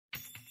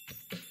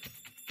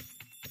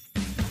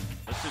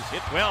is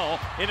hit well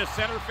into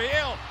center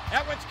field.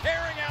 That one's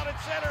carrying out at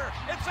center.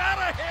 It's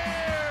out of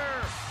here!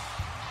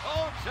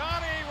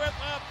 Ohtani with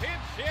a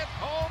pinch hit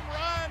home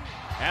run.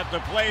 At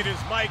the plate is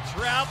Mike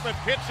Trout. The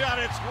pitch on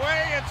its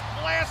way. It's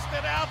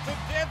blasted out to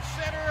dead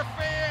center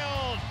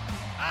field.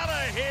 Out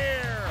of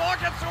here. Ball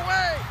gets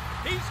away.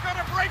 He's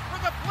going to break for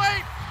the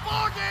plate.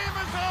 Ball game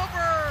is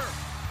over.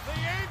 The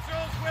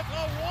Angels with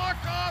a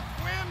walk-off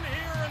win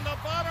here in the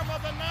bottom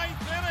of the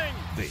ninth inning.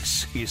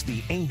 This is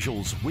the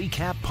Angels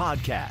Recap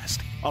Podcast,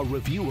 a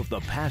review of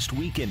the past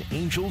week in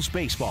Angels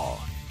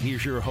baseball.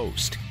 Here's your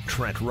host,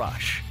 Trent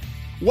Rush.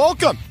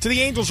 Welcome to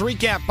the Angels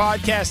Recap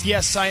Podcast.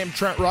 Yes, I am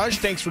Trent Rush.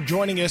 Thanks for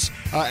joining us.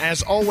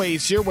 As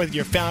always, here whether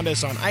you found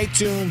us on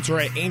iTunes or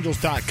at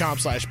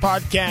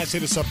angels.com/podcast.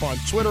 Hit us up on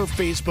Twitter,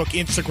 Facebook,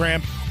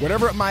 Instagram,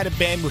 whatever it might have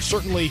been. We're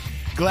certainly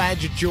glad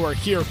that you are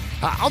here.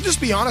 I'll just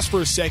be honest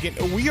for a second.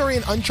 We are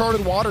in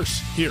uncharted waters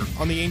here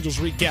on the Angels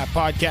Recap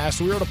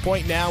Podcast. We are at a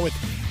point now with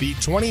the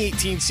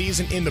 2018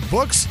 season in the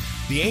books.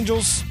 The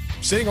Angels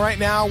sitting right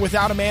now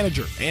without a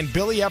manager, and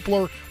Billy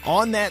Eppler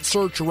on that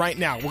search right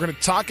now. We're going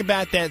to talk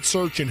about that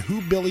search and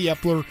who Billy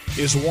Eppler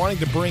is wanting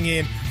to bring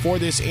in for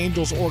this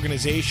Angels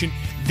organization.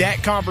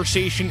 That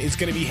conversation is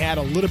going to be had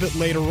a little bit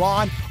later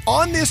on.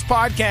 On this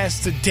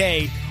podcast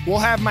today, we'll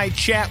have my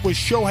chat with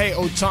Shohei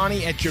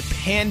Ohtani at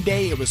Japan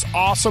Day. It was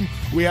awesome.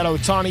 We had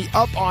Ohtani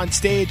up on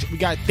stage. We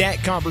got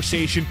that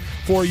conversation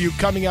for you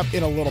coming up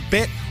in a little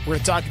bit. We're going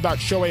to talk about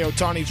Shohei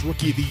Ohtani's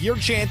Rookie of the Year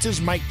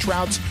chances, Mike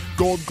Trout's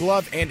Gold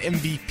Glove and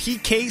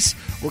MVP case.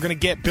 We're going to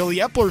get Billy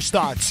Eppler's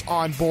thoughts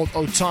on both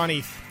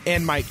Ohtani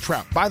and Mike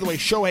Trout. By the way,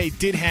 Shohei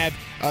did have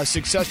a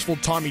successful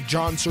Tommy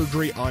John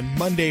surgery on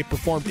Monday,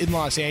 performed in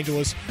Los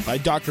Angeles by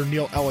Dr.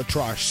 Neil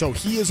ElAttrache. So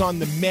he is on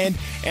the mend,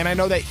 and I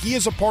know that he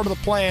is a part of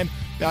the plan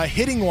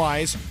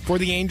hitting-wise for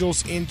the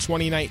Angels in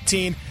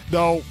 2019,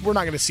 though we're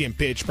not going to see him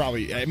pitch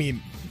probably. I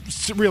mean,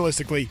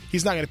 realistically,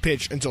 he's not going to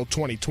pitch until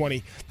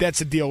 2020. That's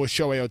the deal with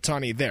Shohei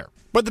Ohtani there.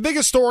 But the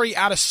biggest story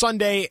out of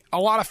Sunday, a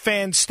lot of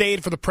fans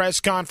stayed for the press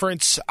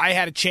conference. I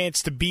had a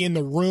chance to be in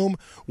the room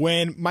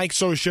when Mike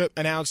Scioscia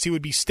announced he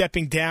would be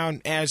stepping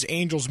down as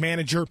Angels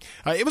manager.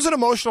 It was an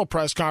emotional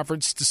press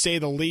conference, to say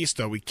the least,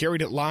 though. We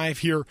carried it live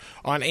here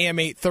on AM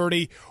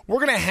 830.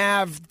 We're going to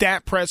have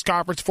that press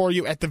conference for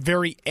you at the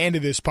very end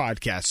of this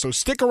podcast. So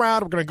stick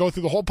around. We're going to go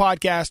through the whole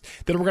podcast.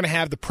 Then we're going to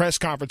have the press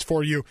conference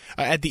for you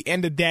at the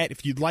end of that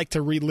if you'd like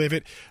to relive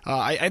it.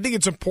 I think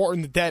it's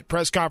important that that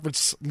press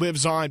conference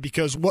lives on,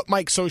 because what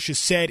Mike Scioscia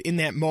said in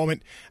that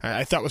moment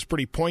I thought was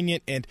pretty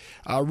poignant and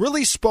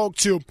really spoke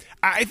to,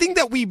 I think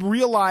that we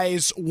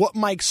realize what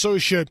Mike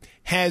Scioscia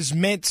has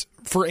meant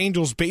for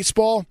Angels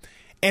baseball,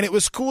 and it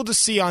was cool to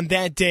see on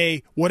that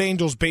day what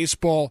Angels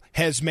baseball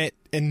has meant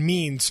and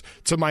means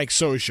to Mike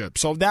Scioscia.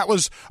 So that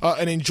was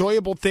an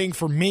enjoyable thing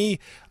for me.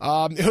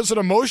 It was an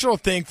emotional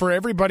thing for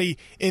everybody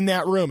in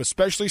that room,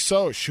 especially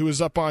Scioscia, who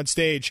was up on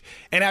stage.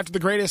 And after the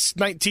greatest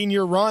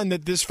 19-year run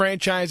that this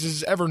franchise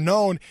has ever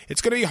known,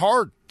 it's going to be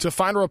hard to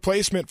find a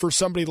replacement for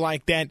somebody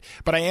like that.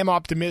 But I am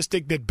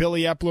optimistic that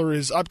Billy Eppler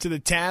is up to the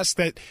task,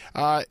 that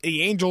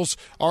the Angels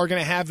are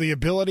going to have the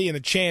ability and the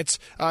chance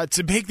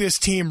to make this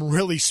team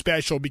really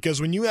special.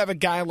 Because when you have a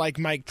guy like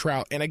Mike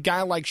Trout and a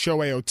guy like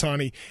Shohei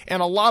Ohtani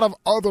and a lot of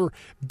other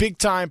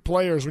big-time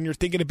players, when you're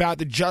thinking about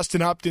the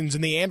Justin Uptons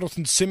and the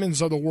Andrelton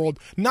Simmons of the world,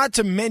 not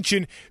to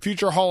mention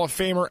future Hall of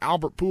Famer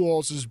Albert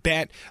Pujols'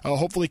 bat,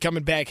 hopefully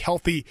coming back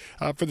healthy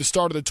for the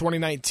start of the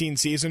 2019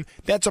 season,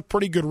 that's a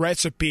pretty good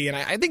recipe. And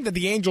I think that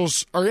the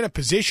Angels are in a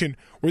position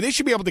where they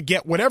should be able to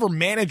get whatever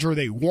manager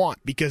they want,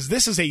 because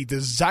this is a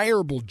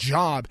desirable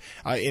job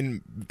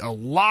in a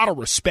lot of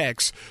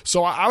respects.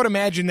 So I would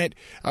imagine that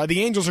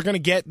the Angels are going to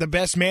get the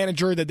best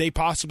manager that they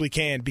possibly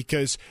can,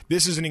 because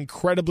this is an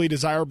incredibly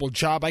desirable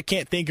job. I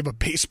can't think of a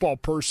baseball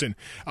person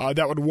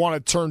that would want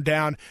to turn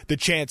down the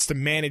chance to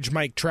manage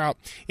Mike Trout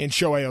and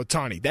Shohei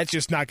Ohtani. That's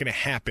just not going to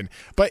happen.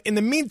 But in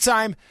the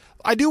meantime,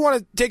 I do want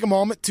to take a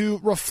moment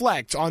to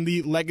reflect on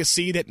the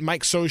legacy that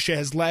Mike Scioscia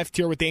has left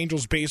here with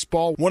Angels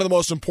baseball, one of the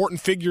most important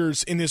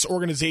figures in this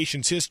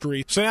organization's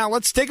history. So now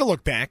let's take a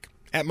look back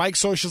at Mike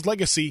Scioscia's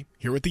legacy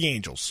here with the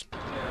Angels.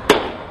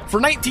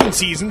 For 19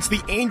 seasons,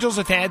 the Angels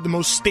have had the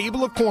most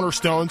stable of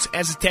cornerstones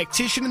as a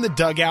tactician in the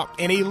dugout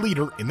and a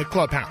leader in the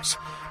clubhouse.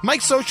 Mike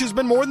Scioscia has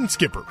been more than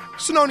skipper,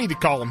 so no need to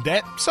call him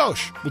that.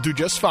 Scioscia will do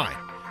just fine.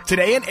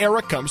 Today, an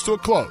era comes to a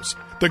close,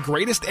 the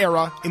greatest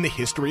era in the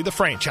history of the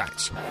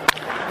franchise.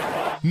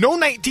 No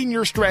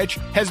 19-year stretch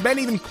has been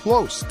even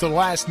close to the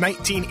last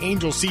 19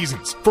 Angel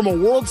seasons. From a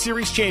World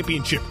Series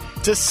championship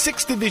to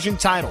 6 division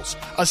titles,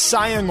 a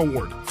Cy Young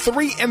Award,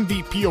 3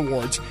 MVP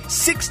awards,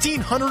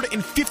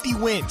 1,650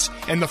 wins,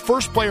 and the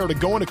first player to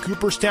go into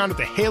Cooperstown with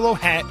the Halo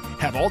hat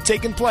have all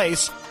taken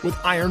place with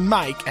Iron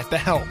Mike at the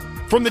helm.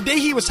 From the day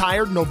he was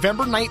hired,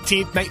 November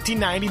 19,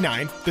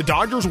 1999, the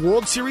Dodgers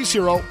World Series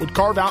hero would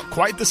carve out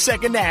quite the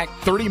second act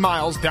 30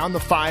 miles down the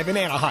 5 in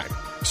Anaheim.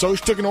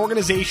 Scioscia took an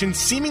organization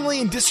seemingly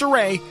in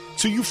disarray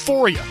to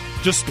euphoria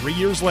just 3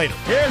 years later.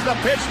 Here's the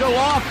pitch to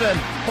Lofton.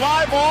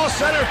 Fly ball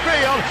center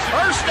field.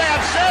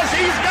 Erstad says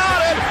he's got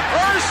it.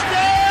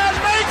 Erstad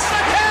makes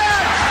the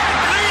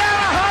catch.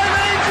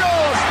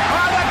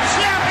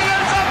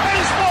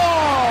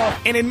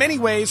 And in many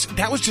ways,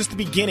 that was just the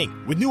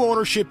beginning. With new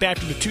ownership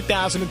after the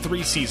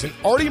 2003 season,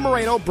 Artie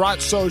Moreno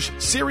brought Soch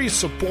serious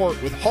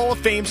support with Hall of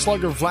Fame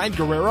slugger Vlad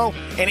Guerrero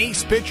and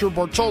ace pitcher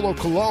Bartolo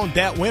Colon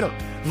that winter.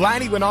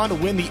 Vladdy went on to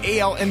win the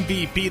AL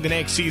MVP the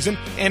next season,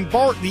 and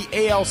Bart the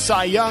AL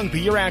Cy Young the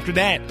year after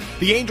that.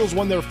 The Angels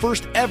won their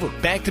first ever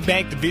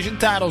back-to-back division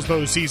titles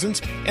those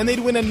seasons, and they'd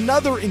win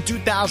another in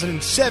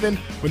 2007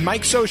 when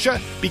Mike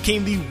Scioscia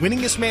became the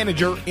winningest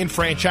manager in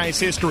franchise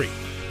history.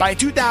 By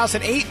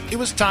 2008, it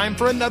was time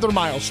for another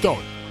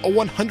milestone, a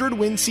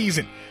 100-win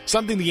season,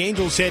 something the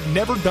Angels had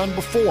never done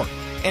before.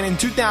 And in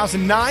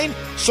 2009,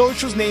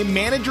 Scioscia was named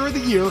Manager of the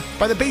Year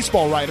by the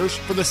Baseball Writers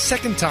for the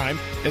second time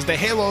as the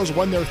Halos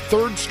won their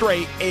third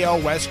straight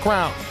AL West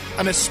crown,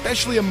 an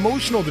especially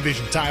emotional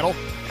division title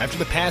after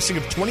the passing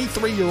of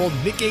 23-year-old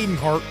Nick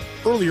Adenhart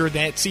earlier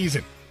that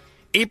season.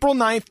 April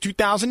 9th,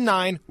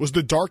 2009 was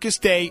the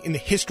darkest day in the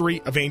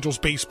history of Angels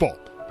baseball,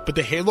 but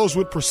the Halos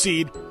would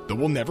proceed that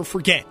we'll never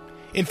forget.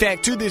 In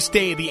fact, to this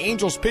day, the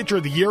Angels Pitcher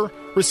of the Year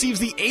receives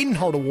the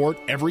Adenhart Award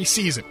every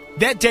season.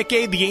 That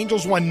decade, the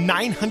Angels won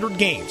 900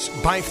 games,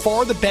 by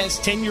far the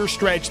best 10-year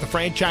stretch the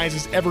franchise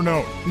has ever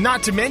known.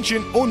 Not to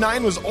mention,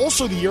 2009 was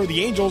also the year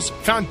the Angels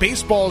found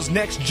baseball's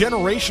next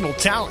generational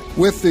talent.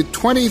 With the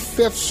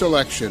 25th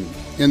selection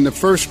in the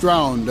first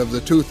round of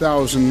the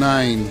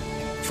 2009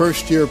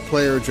 first-year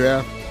player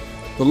draft,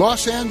 the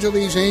Los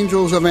Angeles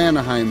Angels of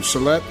Anaheim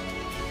select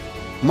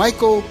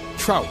Michael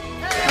Trout.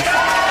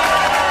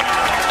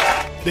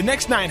 The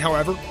next 9,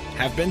 however,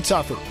 have been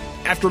tougher.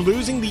 After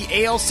losing the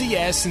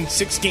ALCS in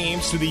 6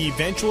 games to the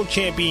eventual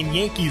champion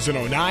Yankees in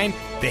 2009,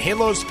 the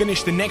Halos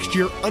finished the next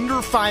year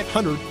under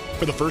 500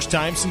 for the first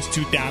time since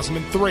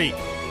 2003.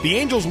 The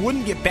Angels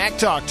wouldn't get back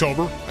to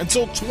October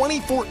until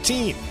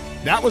 2014.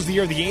 That was the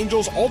year the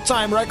Angels'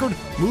 all-time record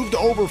moved to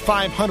over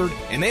 500,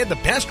 and they had the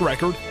best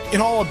record in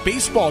all of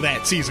baseball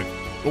that season.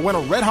 But when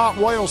a red-hot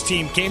Royals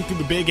team came through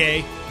the Big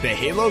A, the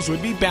Halos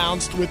would be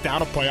bounced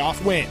without a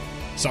playoff win,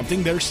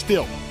 something they're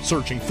still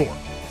searching for.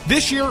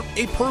 This year,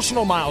 a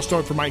personal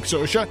milestone for Mike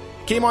Scioscia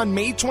came on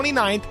May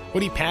 29th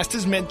when he passed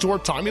his mentor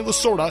Tommy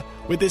Lasorda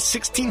with his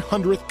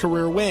 1,600th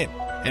career win.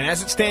 And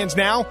as it stands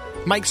now,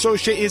 Mike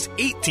Scioscia is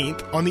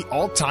 18th on the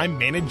all-time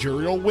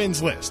managerial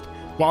wins list.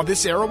 While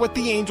this era with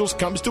the Angels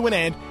comes to an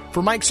end,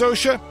 for Mike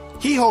Scioscia,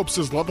 he hopes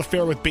his love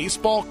affair with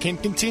baseball can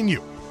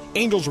continue.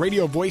 Angels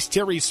radio voice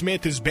Terry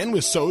Smith has been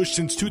with Scioscia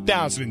since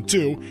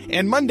 2002,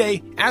 and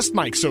Monday asked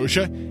Mike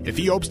Scioscia if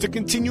he hopes to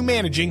continue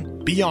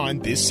managing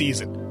beyond this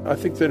season. I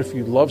think that if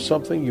you love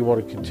something, you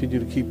want to continue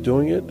to keep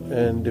doing it,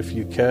 and if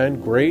you can,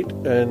 great.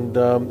 And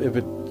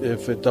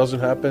if it doesn't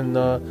happen,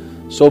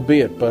 so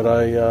be it. But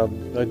I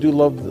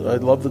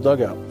love the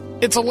dugout.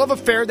 It's a love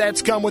affair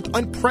that's come with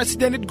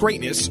unprecedented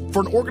greatness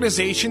for an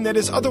organization that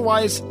has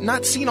otherwise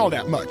not seen all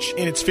that much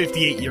in its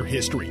 58-year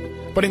history.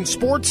 But in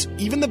sports,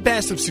 even the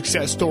best of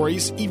success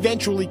stories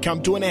eventually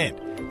come to an end.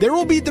 There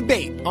will be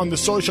debate on the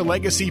Scioscia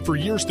legacy for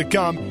years to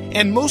come,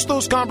 and most of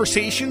those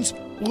conversations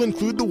will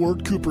include the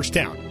word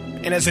Cooperstown.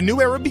 And as a new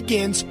era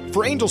begins,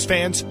 for Angels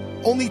fans,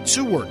 only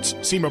 2 words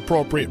seem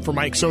appropriate for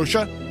Mike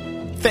Scioscia.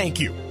 Thank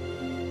you.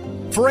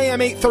 For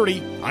AM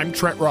 830, I'm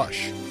Trent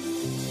Rush.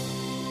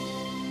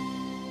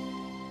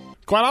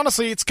 Quite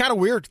honestly, it's kind of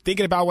weird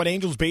thinking about what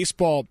Angels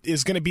baseball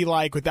is going to be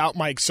like without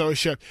Mike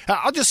Scioscia.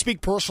 I'll just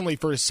speak personally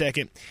for a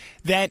second.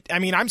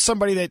 I'm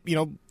somebody that,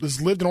 has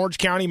lived in Orange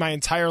County my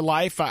entire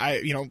life.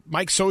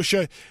 Mike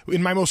Scioscia,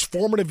 in my most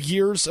formative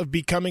years of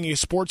becoming a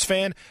sports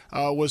fan,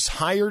 was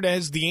hired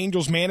as the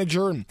Angels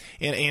manager,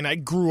 and I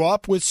grew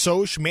up with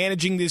Scioscia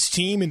managing this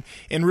team,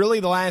 and really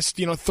the last,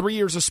 3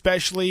 years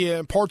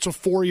especially, parts of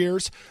 4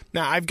 years.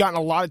 Now, I've gotten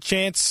a lot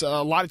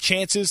of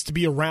chances to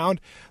be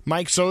around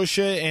Mike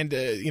Scioscia, and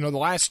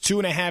the last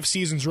 2.5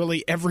 seasons,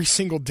 really every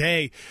single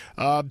day,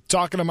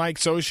 talking to Mike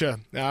Scioscia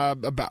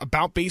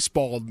about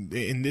baseball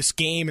in this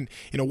game, and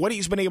what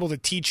he's been able to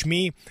teach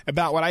me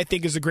about what I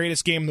think is the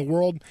greatest game in the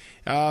world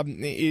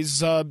is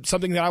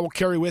something that I will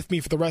carry with me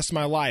for the rest of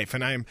my life.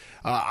 And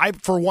I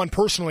for one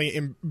personally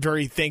am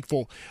very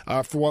thankful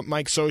for what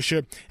Mike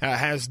Scioscia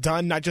has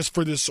done, not just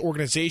for this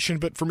organization,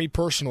 but for me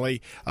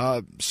personally.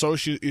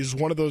 Scioscia is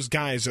one of those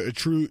guys, a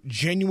true,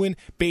 genuine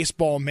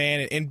baseball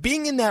man, and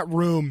being in that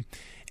room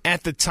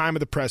at the time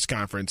of the press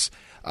conference,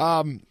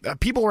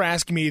 people were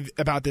asking me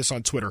about this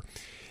on Twitter,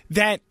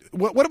 that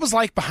what it was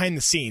like behind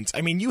the scenes.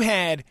 I mean,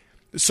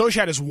 Scioscia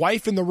had his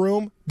wife in the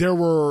room. There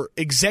were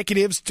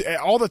executives,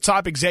 all the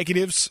top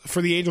executives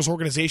for the Angels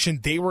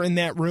organization, they were in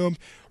that room.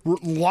 A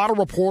lot of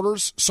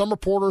reporters, some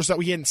reporters that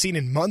we hadn't seen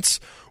in months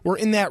were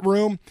in that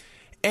room.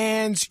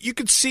 And you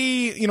could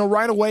see,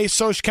 right away,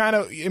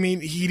 Scioscia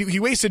he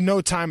wasted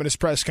no time in his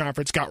press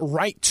conference, got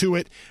right to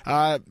it.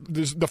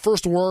 The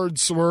first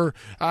words were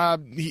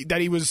that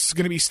he was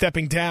going to be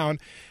stepping down.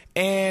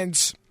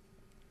 And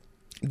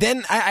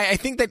then I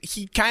think that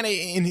he kind of,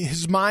 in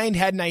his mind,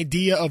 had an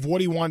idea of what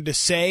he wanted to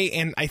say,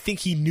 and I think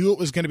he knew it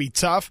was going to be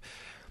tough.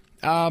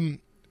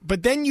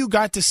 But then you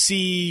got to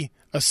see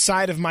a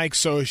side of Mike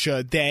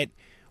Scioscia that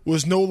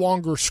was no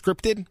longer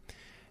scripted.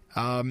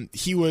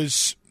 He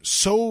was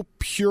so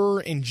pure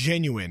and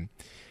genuine,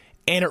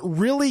 and it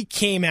really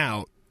came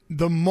out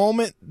the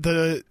moment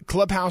the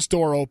clubhouse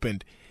door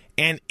opened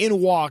and in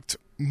walked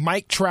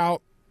Mike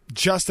Trout,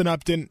 Justin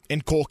Upton,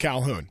 and Cole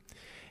Calhoun.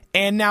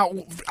 And now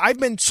I've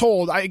been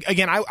told, I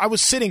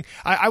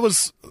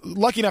was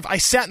lucky enough, I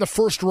sat in the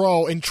first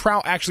row and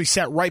Trout actually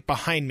sat right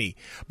behind me.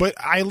 But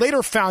I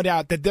later found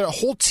out that the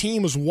whole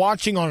team was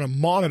watching on a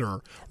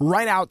monitor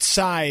right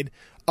outside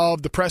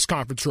of the press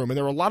conference room, and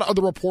there were a lot of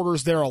other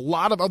reporters there, a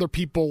lot of other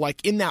people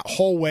like in that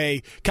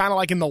hallway, kind of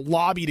like in the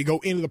lobby to go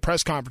into the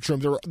press conference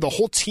room. The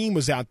whole team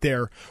was out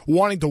there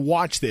wanting to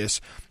watch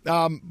this,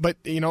 but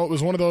it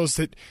was one of those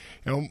that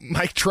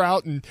Mike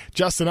Trout and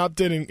Justin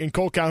Upton and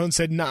Cole Calhoun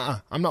said, "Nah,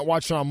 I'm not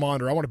watching on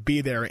monitor. I want to be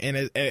there."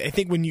 And I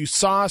think when you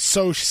saw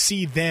Soch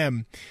see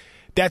them,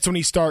 that's when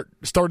he started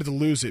to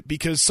lose it,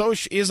 because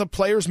Soch is a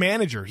player's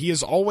manager. He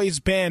has always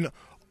been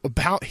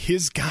about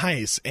his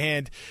guys,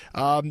 and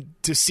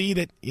to see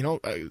that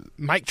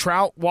Mike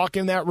Trout walk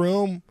in that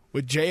room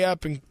with Jay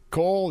Up and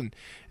Cole,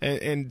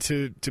 and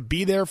to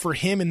be there for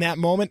him in that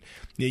moment,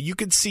 you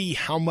could see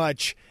how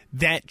much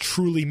that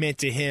truly meant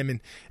to him,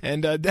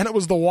 and then it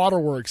was the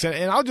waterworks,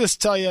 and I'll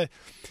just tell you,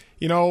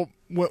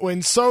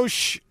 when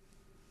Soch's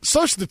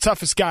the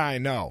toughest guy I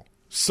know,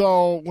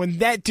 so when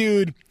that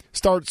dude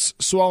starts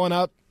swelling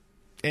up,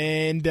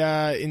 and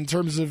in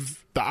terms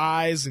of the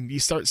eyes, and you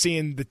start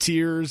seeing the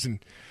tears, and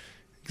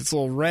gets a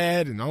little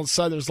red, and all of a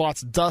sudden there's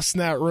lots of dust in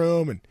that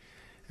room,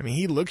 and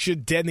he looks you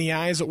dead in the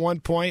eyes at one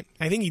point.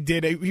 I think he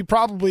did. He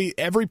probably,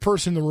 every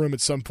person in the room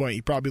at some point,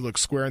 he probably looked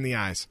square in the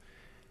eyes.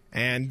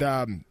 And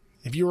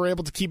if you were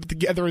able to keep it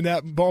together in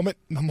that moment,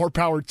 more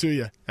power to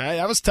you.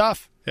 That was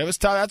tough.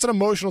 That's an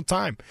emotional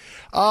time.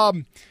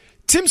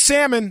 Tim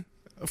Salmon,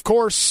 of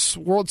course,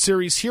 World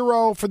Series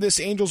hero for this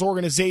Angels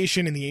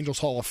organization in the Angels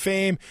Hall of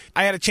Fame.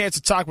 I had a chance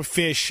to talk with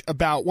Fish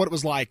about what it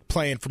was like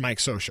playing for Mike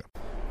Scioscia.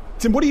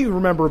 Tim, what do you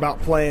remember about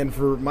playing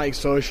for Mike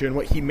Scioscia and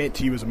what he meant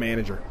to you as a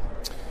manager?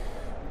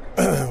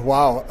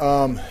 Wow,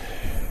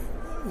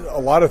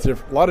 a lot of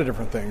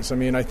different things.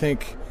 I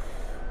think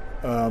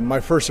my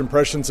first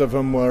impressions of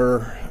him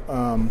were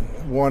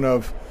one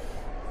of,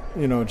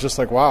 just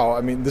like,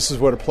 wow. This is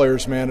what a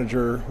player's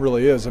manager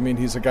really is.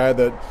 He's a guy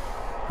that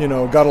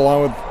got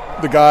along with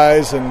the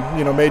guys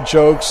and made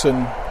jokes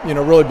and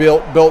really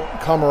built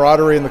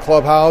camaraderie in the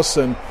clubhouse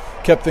and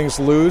kept things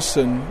loose,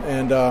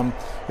 and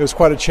it was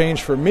quite a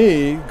change for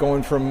me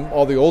going from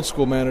all the old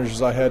school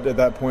managers I had at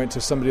that point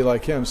to somebody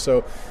like him.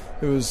 So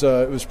it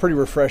was pretty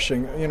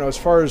refreshing. As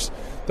far as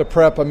the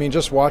prep,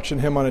 just watching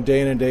him on a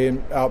day in and day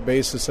out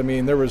basis.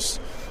 There was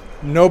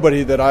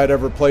nobody that I had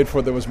ever played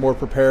for that was more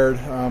prepared.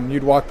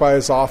 You'd walk by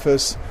his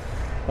office,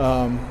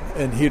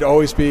 and he'd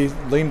always be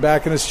leaned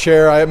back in his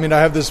chair. I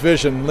have this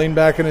vision, leaned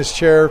back in his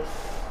chair,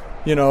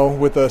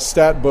 with a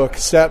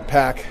stat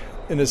pack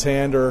in his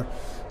hand, or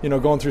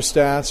going through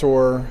stats,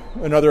 or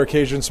on other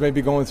occasions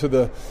maybe going through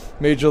the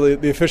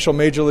official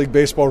Major League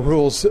Baseball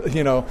rules.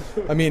 He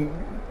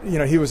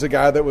was a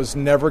guy that was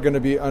never going to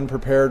be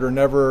unprepared or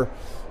never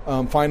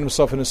find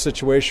himself in a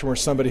situation where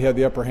somebody had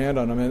the upper hand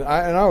on him. And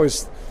I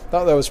always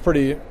thought that was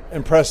pretty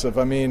impressive.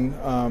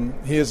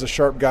 He is a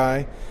sharp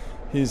guy.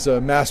 He's a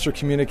master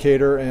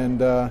communicator, and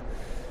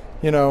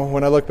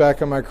when I look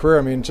back on my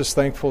career, just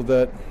thankful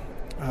that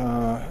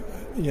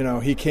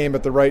he came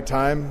at the right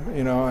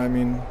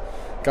time.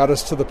 Got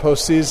us to the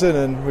postseason,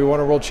 and we won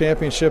a world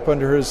championship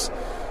under his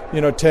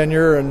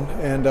tenure,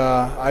 and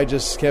I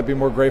just can't be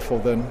more grateful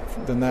than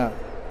that.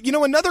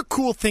 Another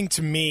cool thing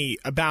to me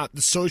about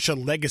the Scioscia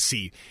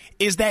legacy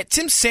is that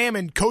Tim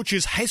Salmon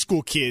coaches high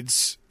school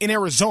kids in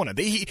Arizona.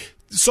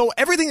 So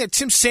everything that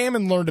Tim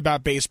Salmon learned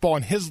about baseball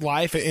in his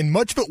life, and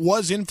much of it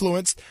was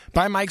influenced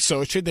by Mike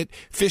Scioscia that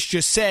Fish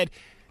just said,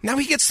 now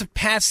he gets to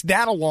pass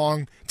that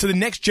along to the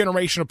next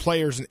generation of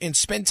players and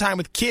spend time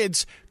with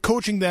kids,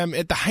 coaching them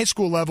at the high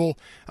school level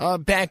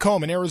back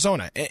home in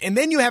Arizona. And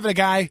then you have a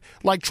guy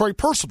like Troy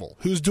Percival,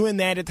 who's doing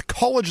that at the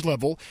college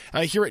level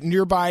here at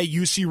nearby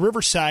UC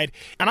Riverside.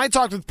 And I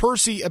talked with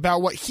Percy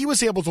about what he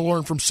was able to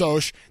learn from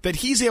Soch that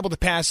he's able to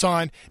pass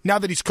on now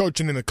that he's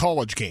coaching in the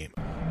college game.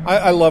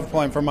 I love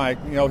playing for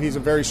Mike. He's a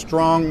very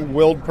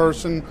strong-willed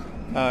person.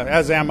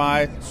 As am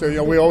I.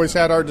 So, we always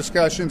had our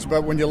discussions,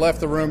 but when you left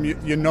the room,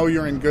 you know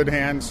you're in good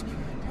hands.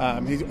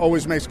 He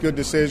always makes good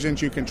decisions.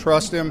 You can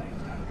trust him.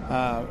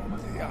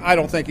 I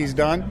don't think he's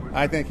done.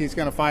 I think he's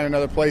going to find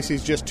another place.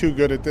 He's just too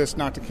good at this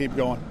not to keep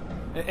going.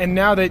 And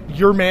now that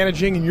you're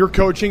managing and you're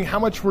coaching, how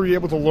much were you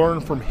able to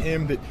learn from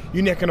him that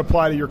you can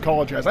apply to your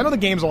college guys? I know the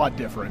game's a lot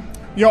different.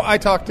 I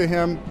talked to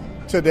him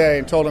today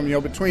and told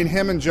him, between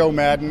him and Joe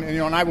Madden,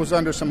 and I was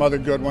under some other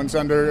good ones,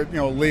 under,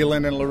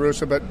 Leland and La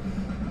Russa, but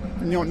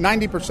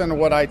 90% of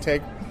what I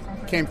take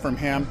came from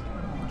him,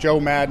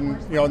 Joe Madden,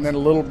 and then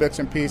little bits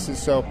and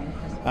pieces. So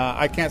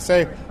I can't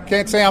say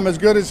I'm as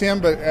good as him,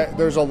 but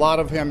there's a lot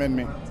of him in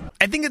me.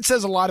 I think it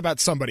says a lot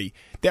about somebody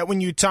that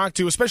when you talk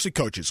to, especially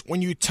coaches,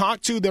 when you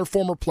talk to their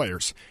former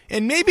players,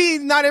 and maybe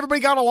not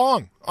everybody got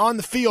along on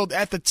the field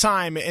at the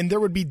time, and there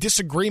would be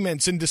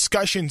disagreements and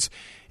discussions,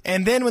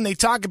 and then when they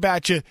talk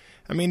about you,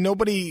 I mean,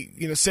 nobody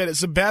said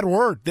it's a bad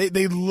word.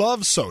 They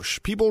love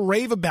Soch. People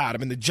rave about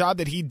him and the job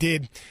that he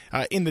did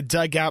in the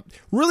dugout.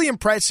 Really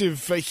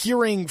impressive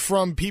hearing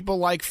from people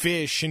like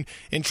Fish and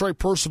Troy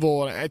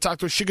Percival. And I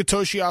talked with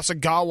Shigetoshi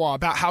Asagawa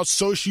about how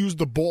Soch used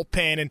the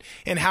bullpen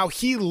and how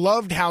he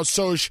loved how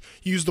Soch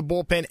used the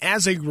bullpen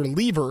as a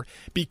reliever,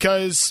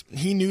 because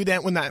he knew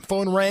that when that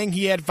phone rang,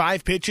 he had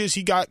 5 pitches,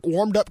 he got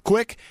warmed up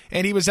quick,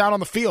 and he was out on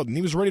the field, and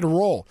he was ready to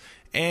roll.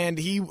 And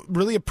he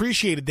really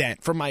appreciated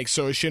that from Mike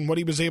Soch and what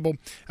he was able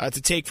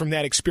to take from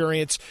that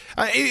experience.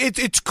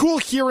 It's cool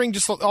hearing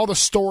just all the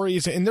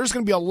stories, and there's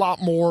going to be a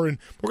lot more, and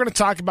we're going to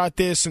talk about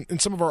this in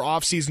some of our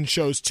off-season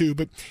shows too.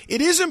 But it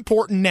is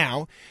important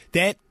now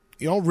that,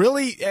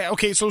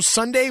 so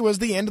Sunday was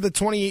the end of the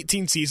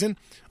 2018 season.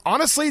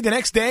 Honestly, the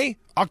next day,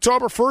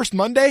 October 1st,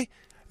 Monday,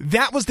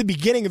 that was the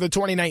beginning of the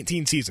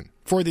 2019 season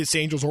for this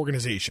Angels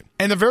organization.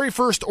 And the very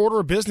first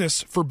order of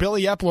business for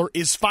Billy Eppler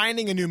is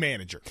finding a new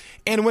manager.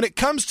 And when it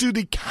comes to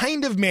the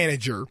kind of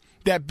manager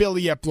that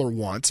Billy Eppler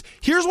wants,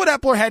 here's what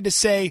Eppler had to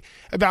say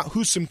about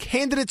who some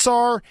candidates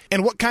are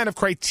and what kind of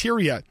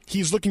criteria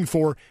he's looking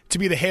for to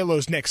be the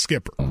Halos' next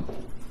skipper.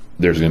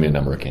 There's going to be a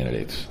number of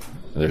candidates.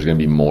 There's going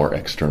to be more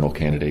external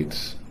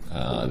candidates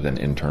than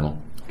internal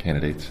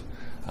candidates.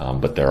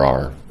 But there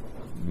are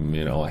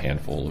a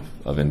handful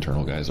of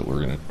internal guys that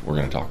we're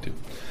gonna talk to.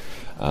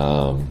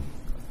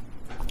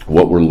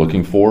 What we're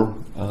looking for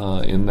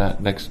in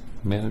that next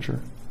manager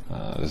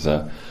is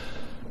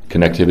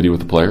connectivity with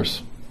the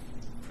players.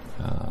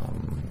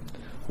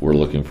 We're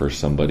looking for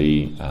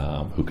somebody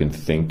who can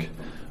think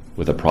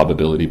with a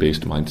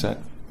probability-based mindset.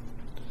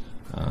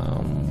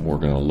 We're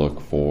going to look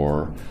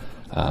for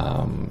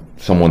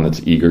someone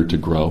that's eager to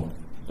grow,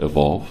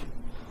 evolve.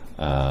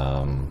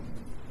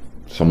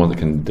 Someone that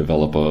can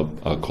develop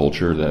a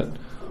culture that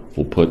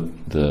will put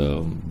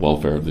the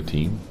welfare of the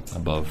team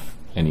above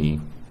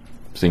any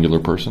singular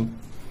person.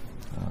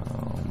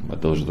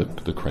 But those are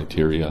the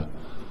criteria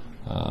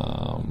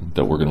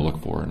that we're going to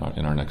look for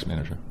in our next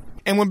manager.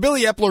 And when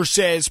Billy Eppler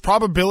says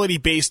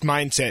probability-based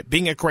mindset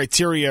being a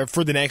criteria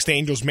for the next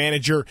Angels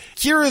manager,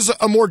 here is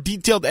a more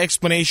detailed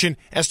explanation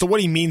as to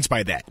what he means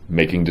by that.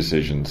 Making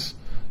decisions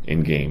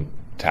in game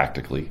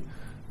tactically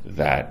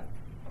that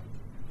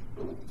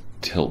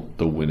tilt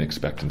the win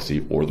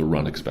expectancy or the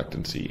run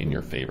expectancy in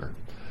your favor.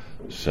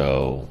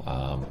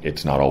 So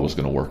it's not always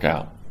going to work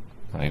out,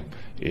 right?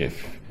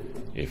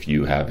 If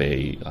you have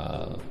a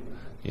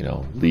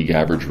league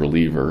average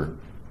reliever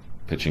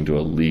pitching to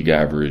a league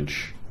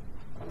average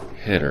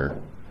hitter,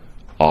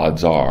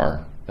 odds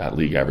are that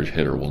league average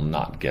hitter will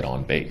not get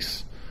on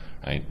base,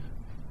 right?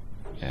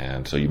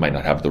 And so you might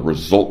not have the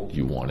result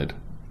you wanted,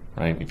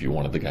 right? If you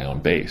wanted the guy on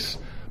base,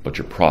 but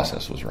your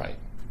process was right.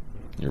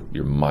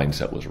 Your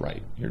mindset was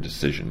right. Your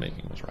decision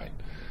making was right.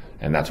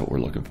 And that's what we're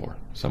looking for.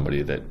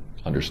 Somebody that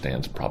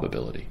understands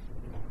probability.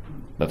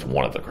 That's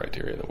one of the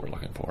criteria that we're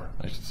looking for.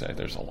 I should say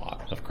there's a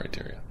lot of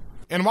criteria.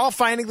 And while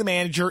finding the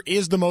manager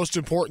is the most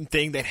important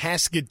thing that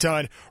has to get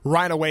done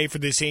right away for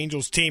this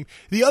Angels team,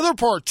 the other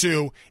part,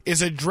 too,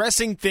 is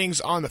addressing things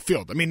on the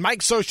field. I mean,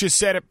 Mike Soch just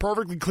said it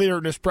perfectly clear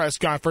in his press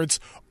conference.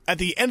 At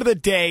the end of the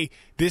day,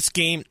 this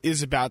game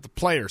is about the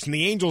players, and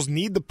the Angels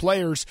need the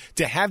players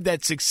to have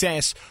that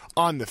success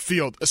on the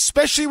field,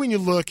 especially when you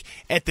look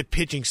at the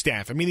pitching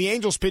staff. I mean, the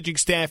Angels pitching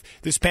staff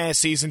this past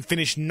season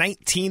finished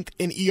 19th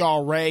in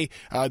ERA,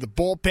 the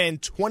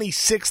bullpen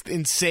 26th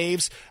in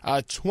saves,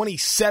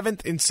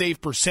 27th in save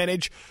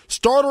percentage.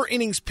 Starter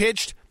innings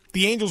pitched,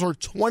 the Angels were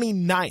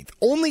 29th.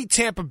 Only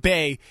Tampa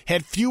Bay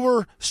had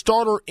fewer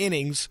starter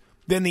innings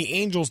than the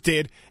Angels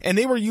did, and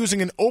they were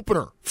using an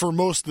opener for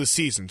most of the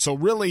season. So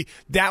really,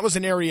 that was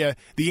an area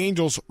the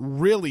Angels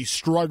really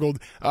struggled.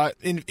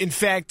 In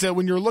fact,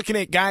 when you're looking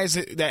at guys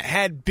that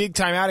had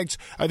big-time outings,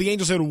 the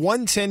Angels had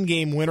one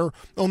 10-game winner.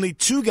 Only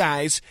 2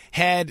 guys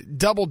had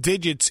double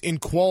digits in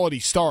quality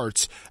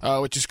starts,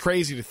 which is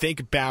crazy to think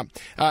about.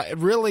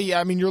 Really,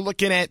 I mean, you're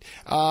looking at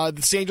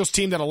this Angels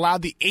team that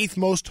allowed the 8th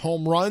most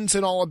home runs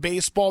in all of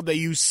baseball. They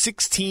used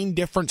 16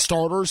 different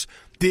starters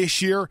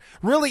this year,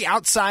 really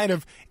outside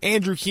of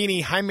Andrew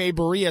Heaney, Jaime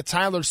Barria,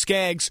 Tyler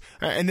Skaggs,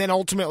 and then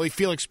ultimately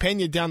Felix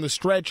Pena down the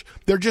stretch.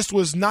 There just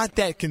was not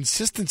that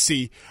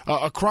consistency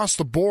across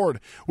the board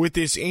with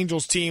this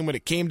Angels team when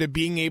it came to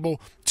being able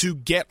to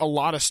get a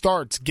lot of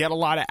starts, get a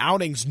lot of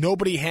outings.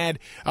 Nobody had,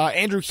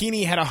 Andrew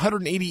Heaney had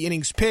 180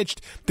 innings pitched.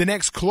 The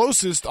next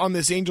closest on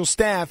this Angels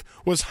staff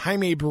was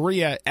Jaime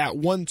Barria at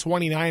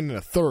 129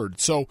 1/3.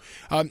 So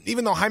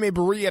even though Jaime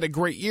Barria had a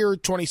great year,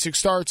 26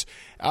 starts,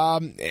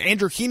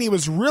 Andrew Heaney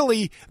was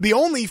really the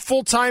only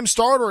full-time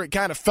starter, it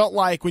kind of felt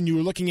like, when you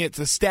were looking at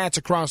the stats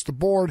across the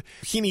board.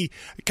 Heaney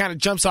kind of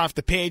jumps off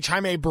the page.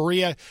 Jaime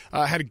Barria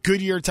had a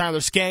good year. Tyler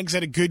Skaggs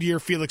had a good year.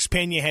 Felix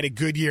Pena had a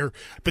good year.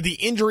 But the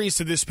injuries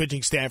to this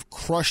pitching staff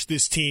crushed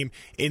this team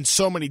in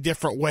so many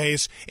different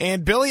ways.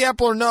 And Billy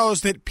Eppler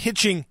knows that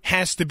pitching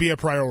has to be a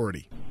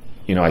priority.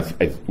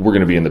 we're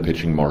going to be in the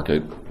pitching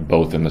market,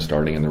 both in the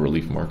starting and the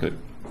relief market.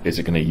 Is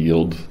it going to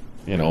yield,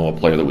 a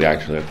player that we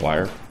actually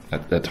acquire?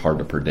 That's hard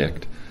to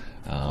predict.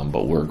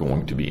 But we're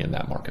going to be in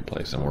that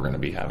marketplace, and we're going to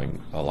be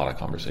having a lot of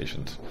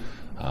conversations,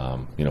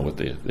 with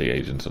the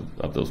agents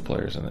of those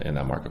players in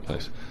that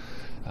marketplace.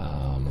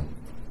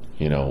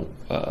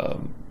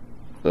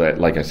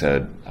 Like I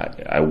said,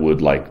 I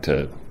would like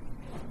to,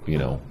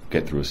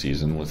 get through a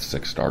season with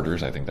 6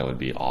 starters. I think that would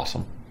be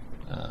awesome.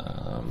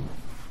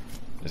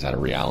 Is that a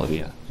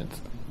reality?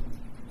 It's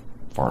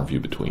far and few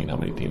between how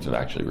many teams have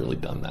actually really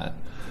done that.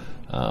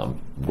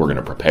 We're going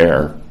to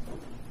prepare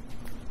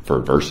for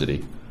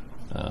adversity.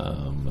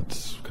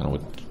 It's kind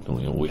of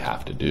what we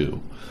have to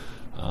do.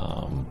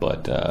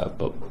 But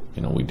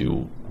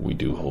we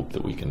do hope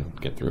that we can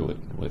get through it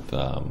with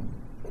a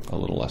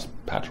little less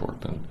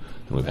patchwork than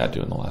we've had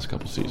to in the last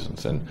couple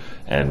seasons.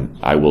 And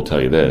I will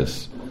tell you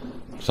this: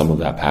 some of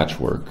that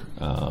patchwork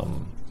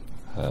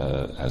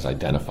has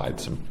identified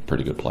some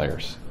pretty good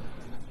players,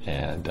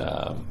 and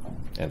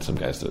some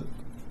guys that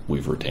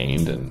we've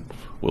retained and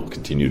will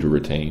continue to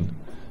retain,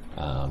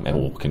 and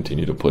we'll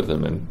continue to put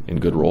them in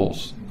good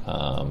roles.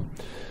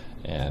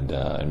 And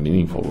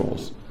meaningful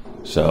roles.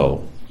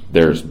 So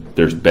there's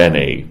been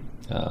a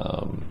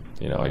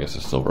I guess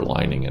a silver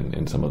lining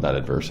in some of that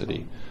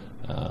adversity.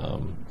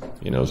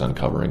 Is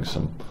uncovering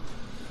some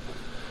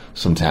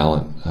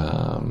talent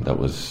that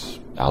was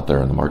out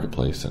there in the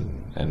marketplace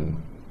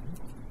and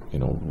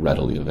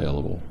readily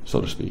available,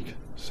 so to speak.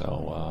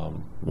 So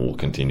we'll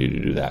continue to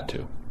do that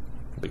too,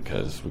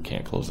 because we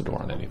can't close the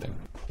door on anything.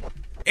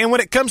 And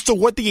when it comes to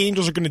what the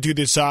Angels are going to do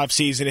this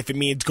offseason, if it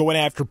means going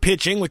after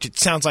pitching, which it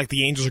sounds like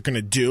the Angels are going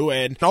to do,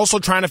 and also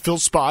trying to fill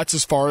spots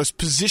as far as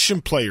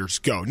position players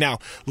go. Now,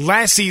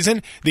 last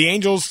season, the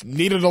Angels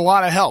needed a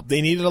lot of help.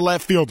 They needed a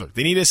left fielder.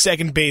 They needed a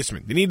second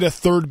baseman. They needed a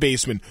third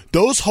baseman.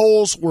 Those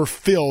holes were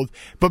filled.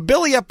 But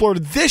Billy Eppler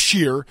this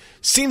year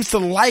seems to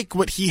like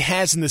what he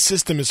has in the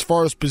system as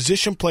far as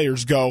position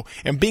players go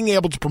and being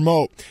able to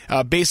promote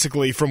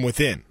basically from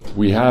within.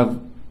 We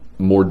have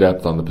more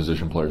depth on the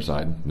position player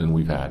side than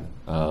we've had.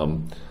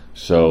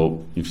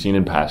 So you've seen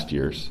in past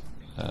years,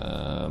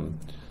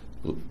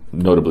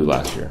 notably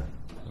last year,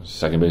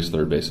 second base,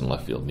 third base, and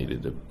left field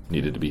needed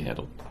to be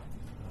handled.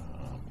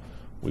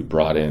 We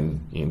brought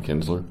in Ian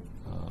Kinsler,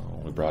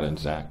 we brought in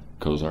Zach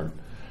Cozart,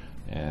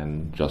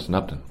 and Justin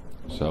Upton.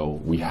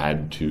 So we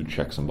had to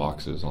check some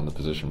boxes on the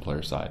position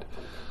player side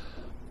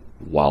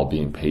while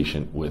being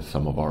patient with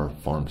some of our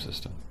farm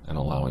system and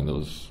allowing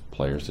those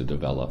players to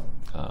develop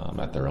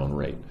at their own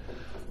rate.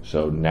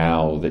 So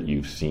now that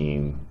you've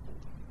seen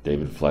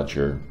David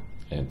Fletcher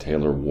and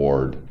Taylor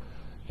Ward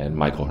and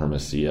Michael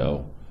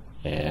Hermosillo,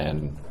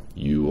 and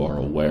you are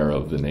aware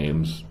of the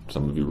names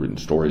some of you have written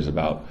stories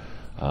about,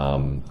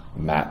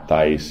 Matt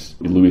Theis,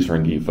 Luis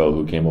Rengifo,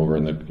 who came over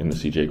in the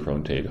CJ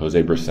Crontate,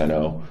 Jose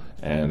Braceno,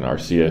 and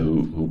Arcia,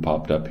 who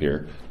popped up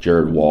here,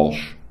 Jared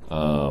Walsh,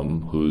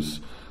 who's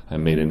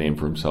made a name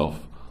for himself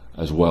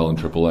as well in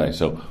AAA.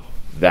 So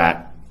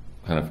that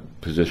kind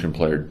of position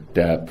player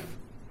depth,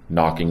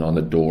 knocking on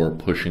the door,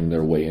 pushing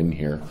their way in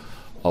here,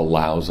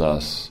 allows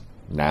us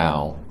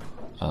now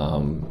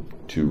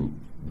to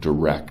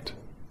direct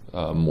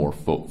more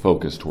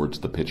focus towards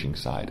the pitching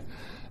side,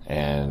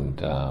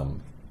 and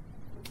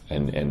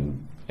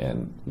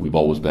we've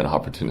always been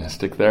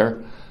opportunistic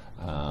there,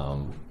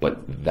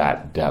 but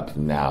that depth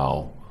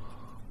now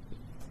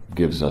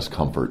gives us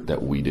comfort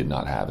that we did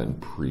not have in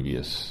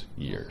previous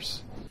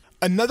years.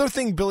 Another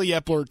thing Billy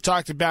Eppler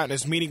talked about in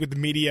his meeting with the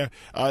media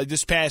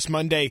this past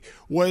Monday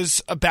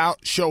was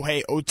about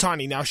Shohei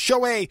Ohtani. Now,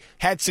 Shohei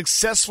had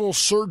successful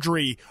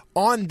surgery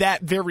on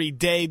that very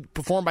day,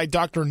 performed by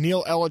Dr.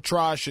 Neil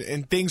Elatrosh,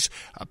 and things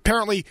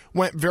apparently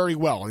went very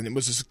well. And it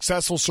was a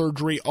successful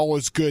surgery. All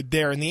is good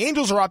there. And the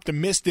Angels are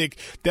optimistic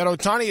that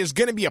Ohtani is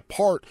going to be a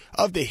part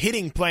of the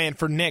hitting plan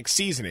for next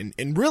season.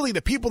 And really,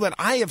 the people that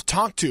I have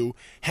talked to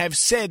have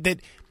said that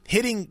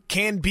hitting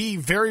can be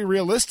very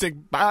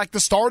realistic by like the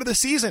start of the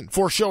season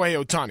for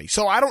Shohei Ohtani.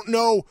 So I don't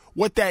know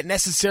what that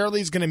necessarily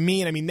is going to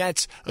mean. I mean,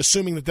 that's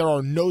assuming that there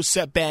are no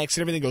setbacks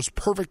and everything goes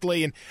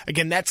perfectly. And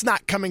again, that's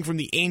not coming from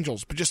the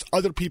Angels, but just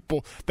other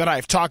people that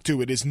I've talked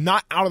to. It is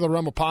not out of the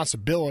realm of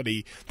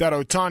possibility that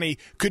Ohtani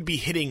could be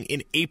hitting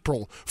in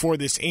April for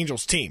this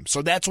Angels team.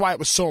 So that's why it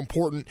was so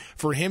important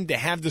for him to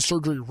have the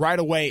surgery right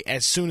away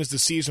as soon as the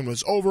season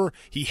was over.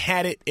 He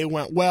had it. It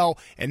went well.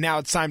 And now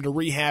it's time to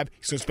rehab.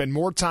 He's going to spend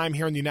more time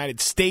here in the United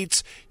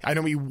States. I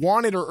know he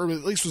wanted, or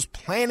at least was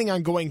planning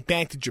on going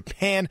back to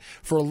Japan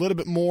for a little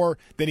bit more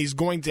than he's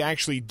going to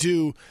actually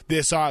do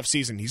this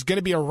offseason. He's going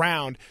to be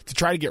around to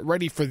try to get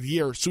ready for the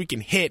year so he can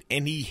hit,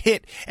 and he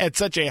hit at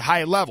such a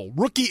high level.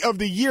 Rookie of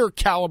the Year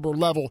caliber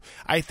level,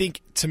 I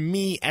think, to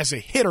me as a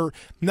hitter,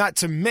 not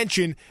to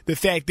mention the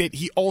fact that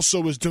he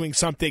also was doing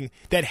something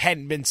that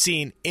hadn't been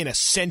seen in a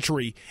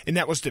century, and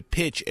that was to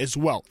pitch as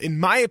well. In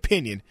my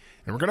opinion,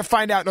 and we're going to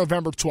find out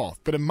November 12th,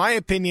 but in my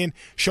opinion,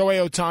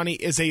 Shohei Ohtani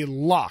is a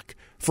lock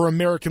for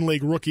American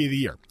League Rookie of the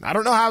Year. I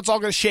don't know how it's all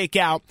going to shake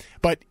out,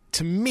 but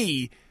to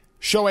me,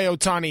 Shohei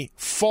Ohtani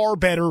far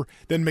better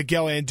than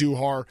Miguel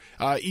Andujar,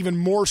 even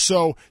more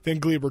so than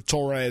Gleyber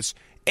Torres.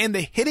 And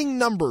the hitting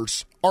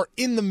numbers are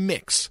in the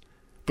mix.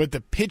 But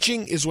the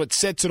pitching is what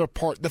sets it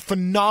apart. The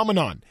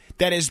phenomenon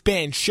that has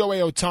been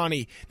Shohei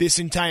Ohtani this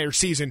entire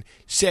season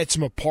sets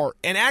him apart.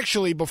 And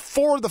actually,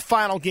 before the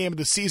final game of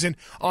the season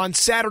on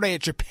Saturday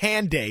at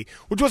Japan Day,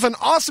 which was an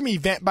awesome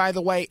event, by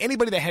the way.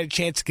 Anybody that had a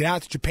chance to get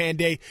out to Japan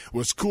Day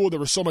was cool. There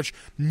was so much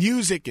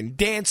music and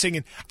dancing.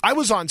 And I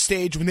was on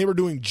stage when they were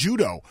doing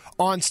judo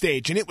on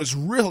stage, and it was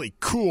really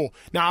cool.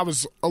 Now, I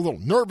was a little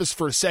nervous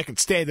for a second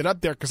standing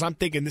up there because I'm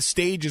thinking this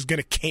stage is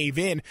going to cave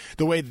in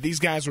the way that these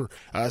guys were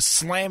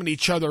slamming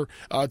each other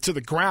to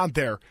the ground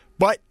there.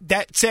 But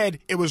that said,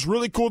 it was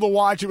really cool to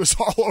watch. It was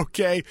all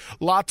okay.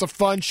 Lots of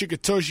fun.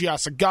 Shigetoshi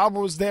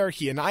Asagawa was there.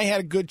 He and I had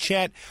a good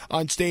chat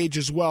on stage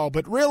as well.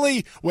 But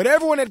really, what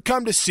everyone had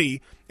come to see,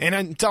 and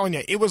I'm telling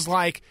you, it was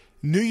like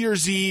New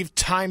Year's Eve,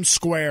 Times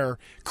Square,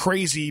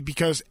 crazy,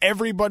 because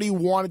everybody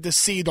wanted to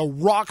see the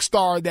rock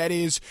star that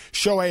is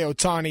Shohei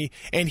Ohtani.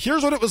 And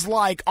here's what it was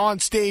like on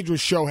stage with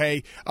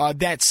Shohei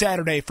that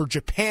Saturday for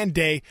Japan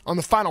Day on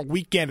the final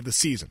weekend of the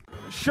season.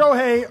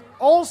 Shohei,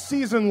 all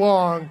season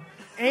long,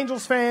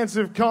 Angels fans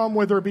have come,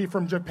 whether it be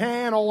from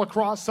Japan, all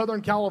across Southern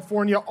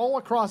California, all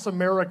across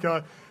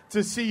America,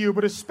 to see you,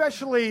 but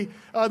especially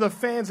the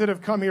fans that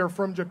have come here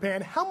from Japan.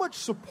 How much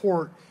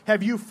support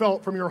have you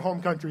felt from your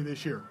home country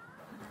this year?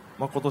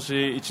 今年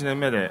1年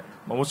目で、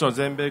もちろん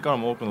全米から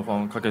も多くのファ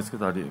ンが駆けつけ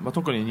たり、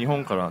特に日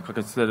本から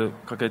駆け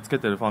つけ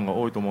てるファンが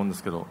多いと思うんで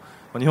すけど、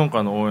日本か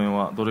らの応援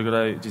はどれぐ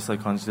らい実際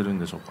感じてるん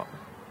でしょうか。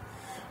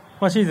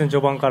シーズン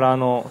序盤から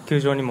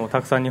球場にも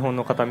たくさん日本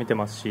の方見て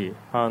ますし、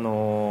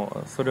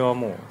それは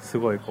もうす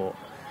ごい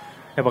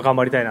やっぱ頑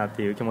張りたいなっ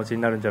ていう気持ち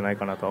になるんじゃない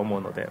かなとは思う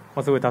ので、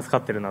すごい助か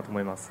ってるなと思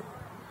います。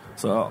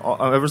So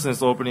ever since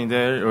the opening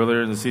day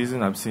earlier in the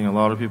season, I've seen a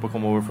lot of people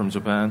come over from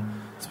Japan.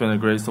 It's been a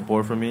great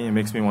support for me. It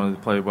makes me want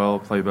to play well,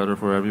 play better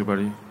for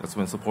everybody that's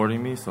been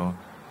supporting me. So I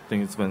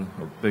think it's been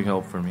a big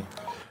help for me.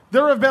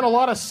 There have been a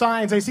lot of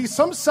signs. I see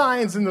some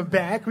signs in the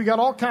back. We got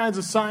all kinds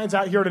of signs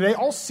out here today.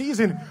 All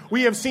season,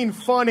 we have seen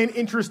fun and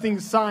interesting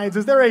signs.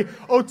 Is there a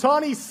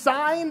Ohtani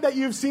sign that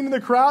you've seen in the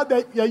crowd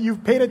that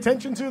you've paid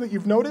attention to, that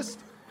you've noticed?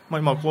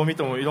 今こう見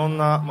てもいろん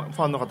なフ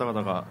ァンの方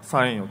々が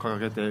サインを掲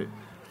げて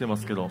きてま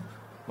すけど、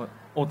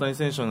大谷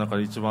選手の中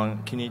で一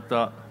番気に入っ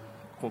た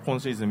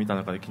今シーズン見た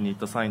中で気に入っ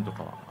たサインと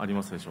かはあり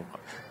ますでしょうか。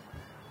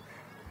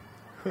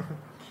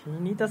気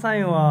に入ったサイ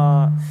ン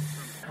は、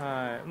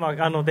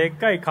でっ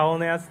かい顔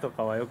のやつと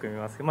かはよく見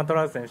ますけど、ト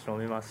ラウト選手も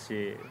見ますし、そう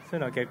いう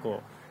のは結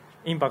構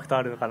インパクト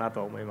あるのかなと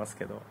は思います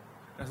けど。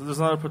So there's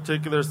not a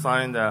particular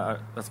sign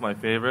that's my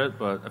favorite,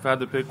 but if I had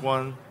to pick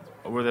one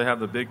where they have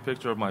the big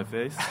picture of my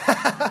face,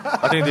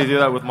 I think they do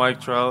that with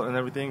Mike Trout and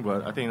everything,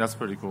 but I think that's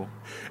pretty cool.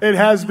 It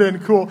has been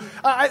cool.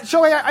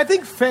 Shohei, I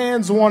think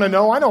fans want to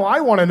know, I know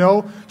I want to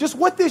know, just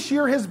what this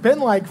year has been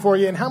like for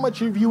you and how much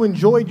have you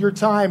enjoyed your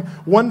time,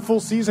 one full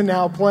season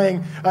now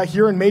playing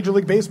here in Major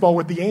League Baseball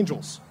with the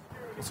Angels.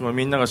 すごい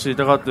みんなが知り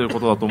たがっている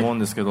ことだと思うん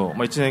ですけど、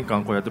1年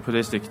間こうやってプ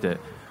レーしてきて、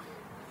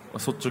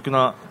率直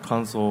な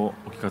感想を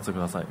お聞かせく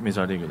ださい。メジ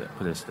ャーリーグで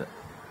プレーして。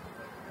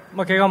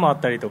怪我もあっ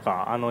たりと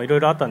かいろい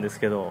ろあったんです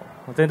けど、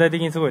全体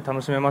的にすごい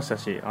楽しめました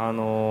し、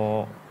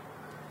本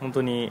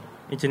当に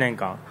1年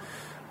間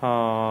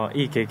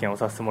いい経験を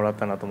させてもらっ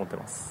たなと思って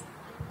ます。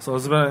So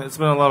it's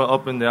been a lot of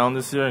up and down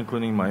this year,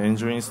 including my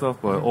injury and stuff,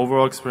 but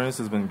overall experience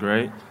has been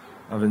great.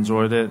 I've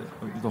enjoyed it,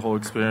 the whole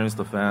experience,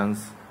 the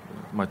fans,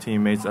 my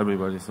teammates,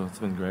 everybody, so it's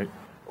been great.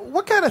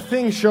 What kind of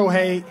things,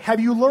 Shohei, have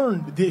you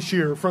learned this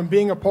year from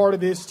being a part of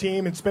this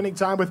team and spending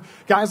time with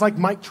guys like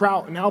Mike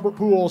Trout and Albert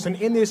Pujols and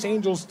in this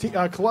Angels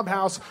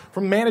clubhouse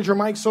from manager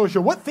Mike Scioscia?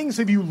 What things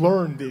have you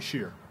learned this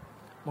year?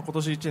 今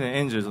年1年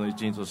エンジェルズの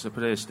一員としてプ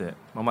レーして、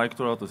マイク・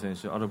トラウト選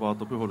手、アルバー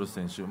ト・プホルス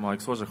選手、マイ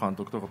ク・ソーシャ監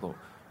督とかと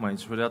毎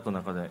日触れ合った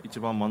中で一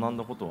番学ん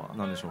だことは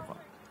何でしょうか。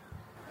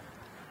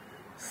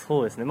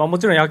そうですね、も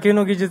ちろん野球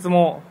の技術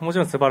ももち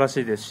ろん素晴らし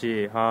いです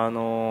し、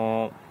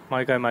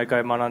毎回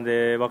学ん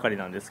でばかり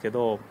なんですけ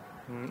ど、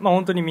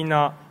本当にみん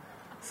な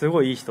す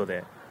ごいいい人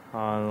で、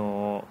な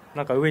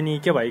んか上に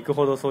行けば行く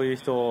ほどそういう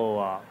人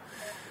は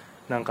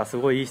なんかす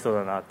ごいいい人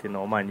だなっていう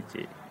のを毎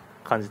日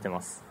感じて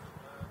ます。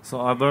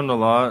So I've learned a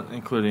lot,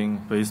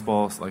 including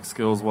baseball, like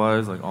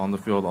skills-wise, like on the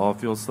field,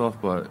 off-field stuff.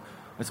 But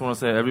I just want to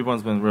say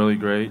everyone's been really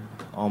great.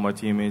 All my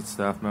teammates,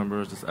 staff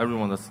members, just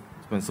everyone that's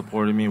been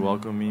supporting me,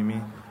 welcoming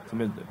me. So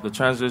the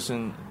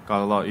transition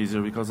got a lot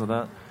easier because of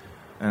that.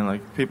 And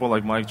like people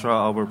like Mike Trout,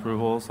 Albert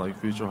Pujols, like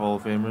future Hall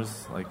of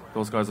Famers, like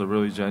those guys are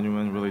really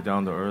genuine, really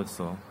down to earth.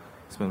 So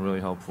it's been really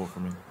helpful for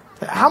me.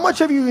 How much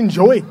have you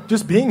enjoyed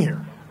just being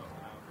here?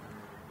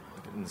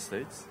 In the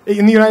States?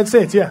 In the United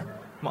States, yeah.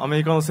 アメ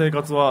リカの生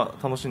活は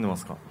楽しんでま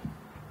すか？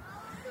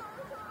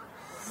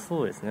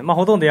そうですね、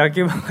ほとんど野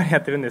球ばっかりや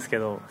ってるんですけ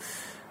ど、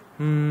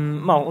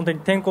本当に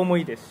天候も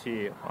いいです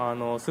し、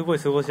すごい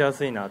過ごしや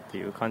すいなって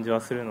いう感じ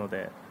はするの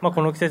で、こ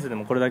の季節で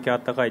もこれだけ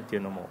暖かいってい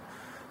うのも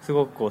す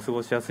ごく過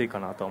ごしやすい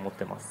かなとは思っ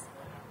てます。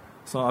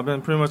So I've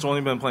been pretty much only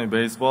been playing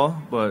baseball,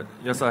 but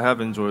yes, I have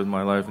enjoyed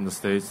my life in the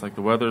States. Like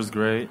the weather is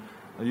great.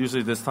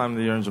 Usually this time of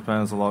the year in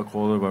Japan is a lot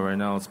colder, but right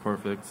now it's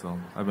perfect, so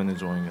I've been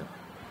enjoying it.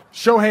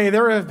 Shohei,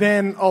 there have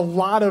been a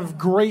lot of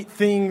great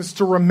things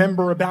to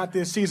remember about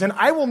this season.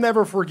 I will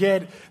never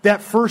forget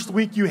that first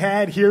week you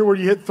had here where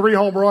you hit 3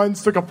 home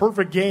runs, took a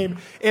perfect game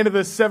into the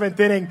 7th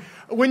inning.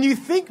 When you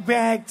think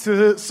back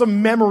to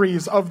some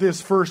memories of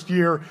this first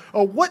year,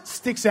 what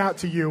sticks out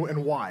to you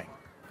and why?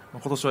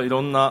 今年はい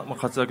ろんな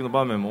活躍の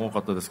場面も多か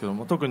ったですけど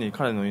も、特に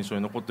彼の印象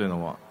に残っている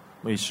のは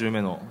1周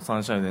目の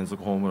3試合連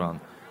続ホームラン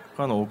か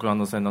らのオークラン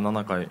ド戦の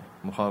7回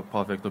パ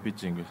ーフェクトピッ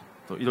チング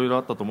といろいろ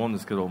あったと思うんで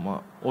すけど、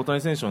大谷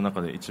選手の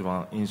中で一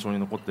番印象に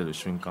残っている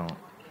瞬間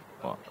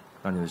は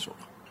何でしょ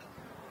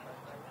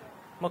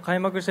うか。開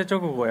幕して直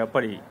後はやっ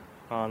ぱり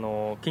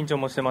緊張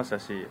もしてました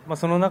し、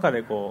その中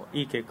で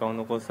いい結果を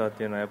残せたっ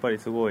ていうのはやっぱり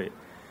すごい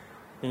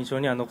印象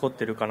には残っ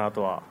てるかな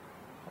とは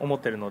思っ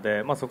てるの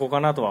で、そこか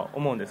なとは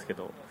思うんですけ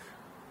ど、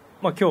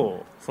今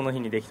日その日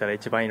にできたら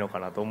一番いいのか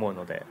なと思う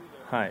ので、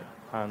はい、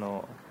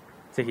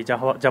ぜひジ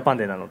ャパン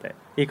デーなので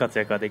いい活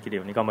躍ができる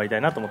ように頑張りた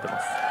いなと思ってま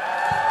す。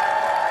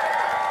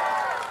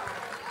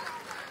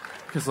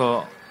Okay,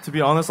 so to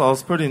be honest, I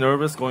was pretty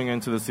nervous going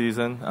into the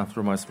season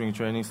after my spring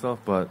training stuff,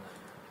 but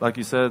like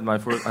you said, I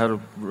had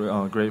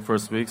a great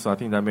first week, so I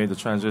think that made the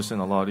transition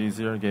a lot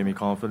easier, gave me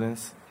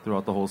confidence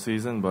throughout the whole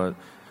season. But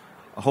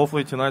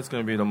hopefully tonight's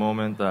going to be the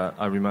moment that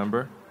I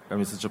remember. I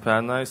mean, it's a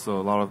Japan night, so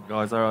a lot of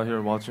guys are out here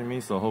watching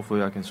me, so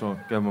hopefully I can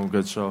give them a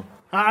good show.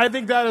 I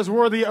think that is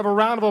worthy of a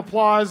round of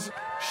applause.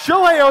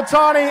 Shohei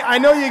Ohtani, I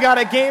know you got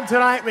a game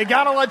tonight. We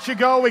got to let you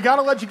go. We got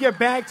to let you get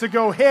back to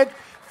go hit.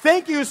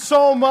 Thank you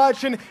so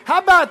much. And how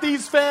about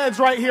these fans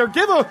right here?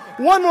 Give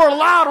one more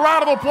loud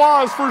round of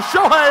applause for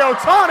Shohei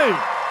Ohtani.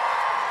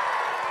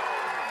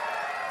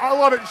 I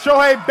love it.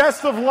 Shohei,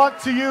 best of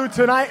luck to you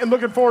tonight and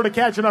looking forward to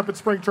catching up at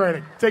spring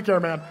training. Take care,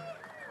 man.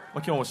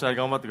 今日も試合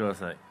頑張ってくだ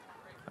さい。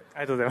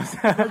ありがとうございます。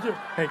Thank you.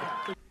 Thank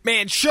you.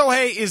 Man,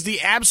 Shohei is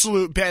the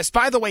absolute best.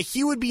 By the way,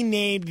 he would be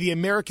named the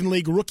American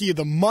League Rookie of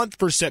the Month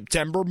for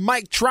September.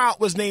 Mike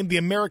Trout was named the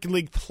American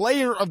League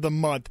Player of the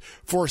Month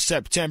for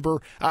September.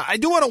 I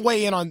do want to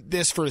weigh in on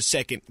this for a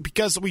second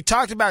because we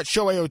talked about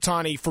Shohei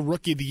Ohtani for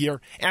Rookie of the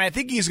Year, and I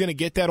think he's going to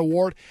get that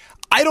award.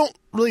 I don't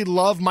really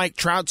love Mike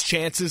Trout's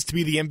chances to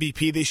be the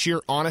MVP this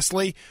year,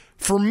 honestly.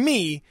 For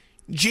me,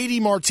 J.D.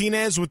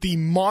 Martinez, with the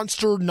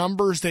monster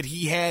numbers that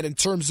he had in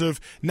terms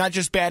of not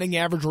just batting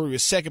average, where he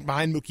was second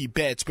behind Mookie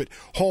Betts, but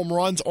home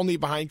runs only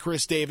behind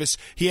Chris Davis.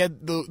 He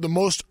had the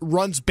most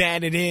runs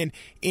batted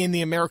in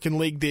the American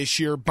League this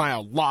year by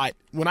a lot.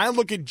 When I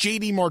look at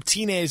J.D.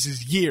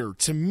 Martinez's year,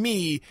 to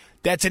me,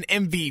 that's an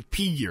MVP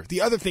year.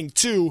 The other thing,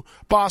 too,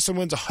 Boston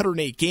wins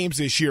 108 games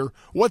this year.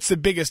 What's the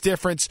biggest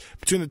difference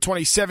between the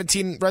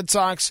 2017 Red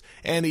Sox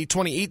and the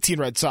 2018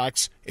 Red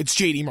Sox? It's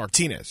J.D.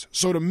 Martinez.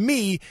 So to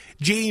me,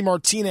 J.D.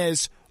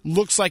 Martinez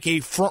looks like a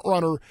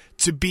front-runner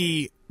to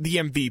be the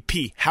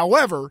MVP.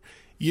 However,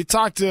 you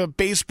talk to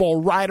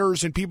baseball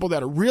writers and people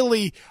that are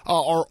really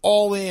are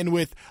all in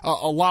with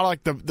a lot of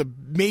like the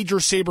major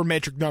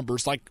sabermetric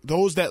numbers, like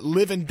those that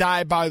live and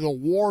die by the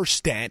WAR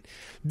stat.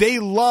 They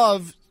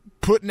love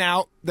putting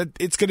out that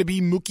it's going to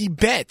be Mookie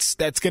Betts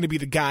that's going to be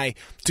the guy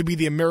to be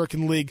the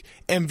American League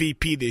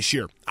MVP this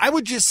year. I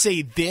would just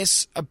say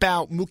this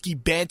about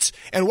Mookie Betts,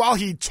 and while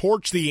he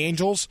torched the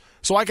Angels,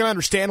 so I can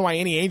understand why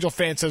any Angel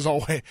fan says, oh,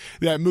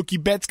 that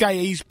Mookie Betts guy,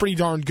 he's pretty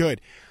darn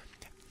good.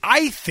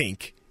 I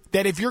think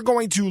that if you're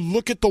going to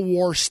look at the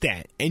WAR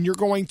stat and you're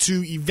going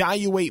to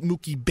evaluate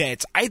Mookie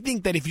Betts, I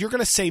think that if you're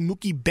going to say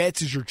Mookie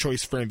Betts is your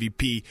choice for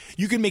MVP,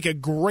 you can make a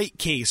great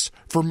case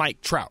for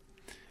Mike Trout.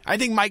 I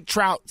think Mike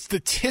Trout,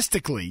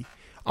 statistically,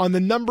 on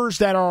the numbers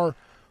that are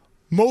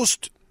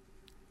most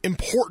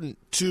important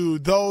to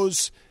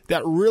those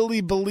that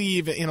really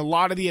believe in a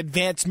lot of the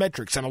advanced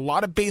metrics, and a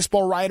lot of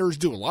baseball writers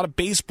do, a lot of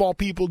baseball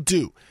people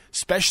do,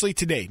 especially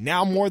today,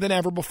 now more than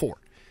ever before.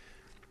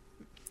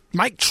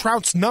 Mike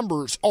Trout's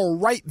numbers are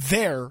right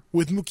there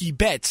with Mookie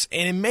Betts,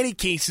 and in many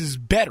cases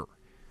better.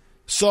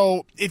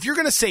 So if you're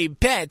going to say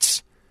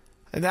Betts,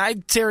 and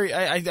I'd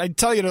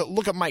tell you to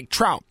look at Mike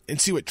Trout and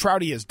see what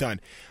Trouty has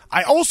done.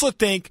 I also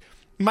think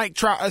Mike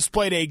Trout has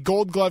played a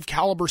Gold Glove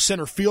caliber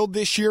center field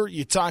this year.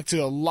 You talk to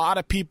a lot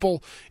of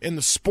people in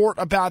the sport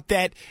about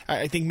that.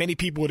 I think many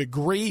people would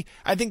agree.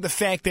 I think the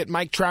fact that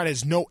Mike Trout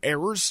has no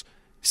errors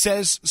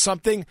says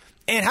something.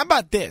 And how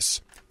about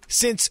this?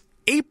 Since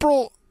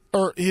April,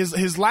 or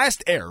his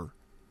last error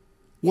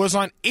was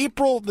on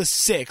April the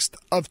 6th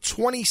of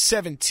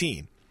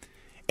 2017.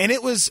 And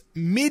it was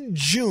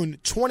mid-June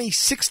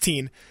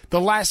 2016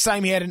 the last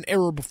time he had an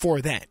error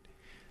before that.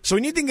 So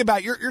when you think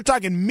about it, you're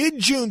talking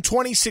mid-June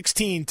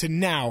 2016 to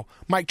now,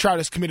 Mike Trout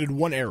has committed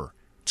one error.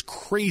 It's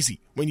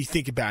crazy when you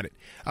think about it.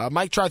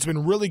 Mike Trout's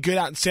been really good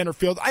out in center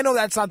field. I know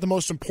that's not the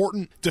most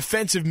important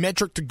defensive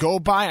metric to go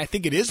by. I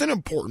think it is an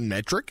important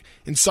metric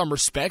in some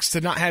respects to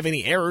not have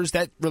any errors.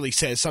 That really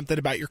says something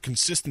about your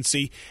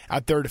consistency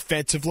out there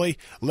defensively.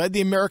 Led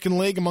the American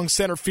League among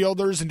center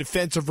fielders in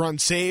defensive run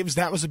saves.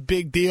 That was a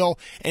big deal.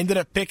 Ended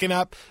up picking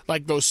up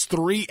like those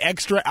 3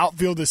 extra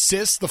outfield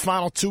assists the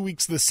final 2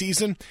 weeks of the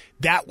season.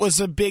 That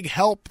was a big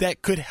help.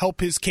 That could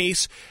help his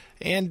case.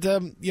 And,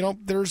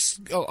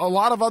 there's a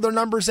lot of other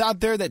numbers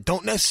out there that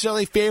don't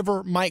necessarily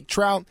favor Mike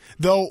Trout,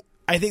 though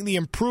I think the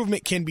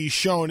improvement can be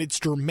shown. It's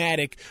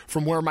dramatic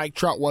from where Mike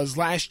Trout was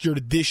last year to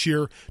this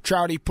year.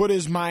 Trouty put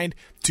his mind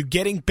to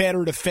getting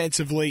better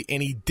defensively,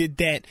 and he did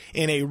that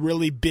in a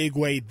really big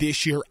way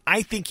this year.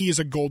 I think he is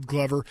a Gold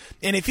Glover,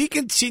 and if he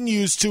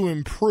continues to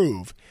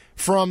improve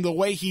from the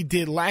way he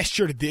did last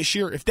year to this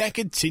year, if that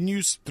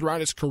continues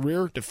throughout his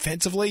career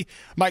defensively,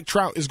 Mike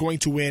Trout is going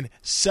to win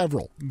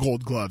several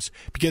Gold Gloves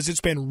because it's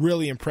been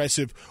really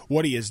impressive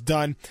what he has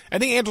done. I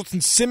think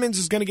Andrelton Simmons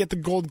is going to get the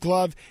Gold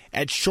Glove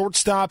at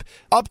shortstop.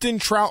 Upton,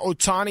 Trout,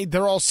 Ohtani,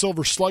 they're all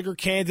Silver Slugger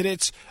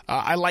candidates.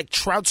 I like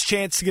Trout's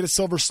chance to get a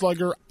Silver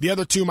Slugger. The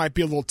other two might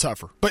be a little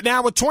tougher. But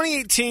now with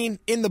 2018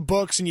 in the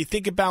books and you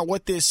think about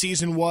what this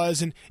season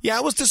was, and yeah,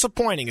 it was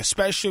disappointing,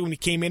 especially when he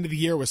came into the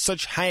year with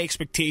such high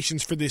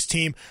expectations for this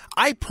team.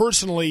 I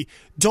personally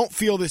don't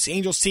feel this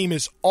Angels team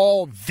is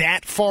all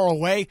that far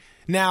away.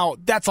 Now,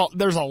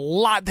 there's a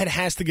lot that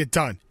has to get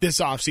done this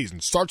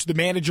offseason. Starts with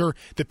the manager,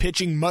 the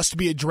pitching must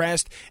be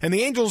addressed, and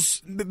the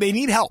Angels, they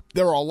need help.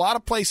 There are a lot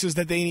of places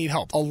that they need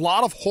help, a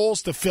lot of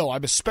holes to fill.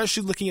 I'm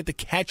especially looking at the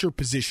catcher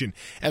position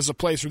as a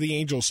place where the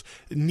Angels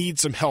need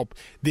some help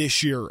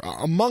this year.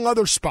 Among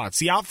other spots,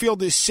 the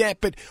outfield is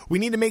set, but we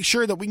need to make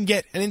sure that we can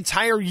get an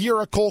entire year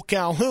of Cole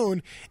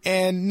Calhoun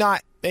and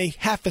not a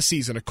half a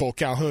season of Cole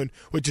Calhoun,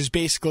 which is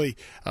basically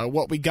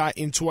what we got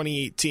in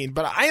 2018.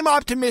 But I am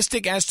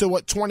optimistic as to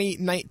what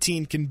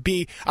 2019 can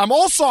be. I'm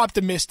also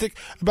optimistic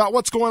about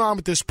what's going on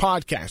with this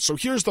podcast. So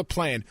here's the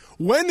plan.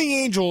 When the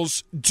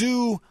Angels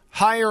do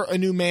hire a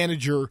new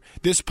manager,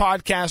 this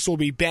podcast will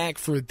be back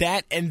for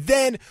that, and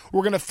then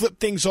we're going to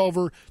flip things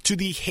over to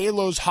the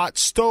Halos Hot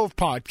Stove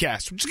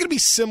podcast, which is going to be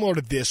similar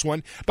to this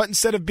one, but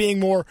instead of being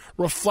more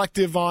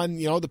reflective on,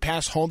 the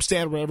past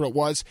homestand or whatever it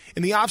was,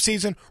 in the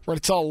offseason, we're going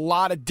to tell a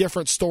lot of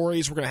different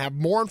stories. We're going to have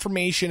more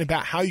information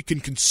about how you can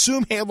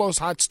consume Halos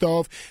Hot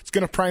Stove. It's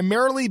going to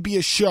primarily be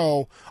a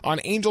show on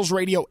Angels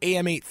Radio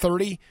AM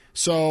 830,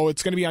 so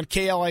it's going to be on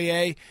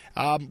KLAA.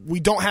 We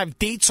don't have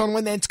dates on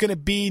when that's going to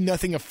be,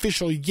 nothing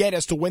official yet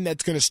as to when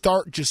that's going to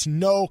start. Just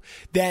know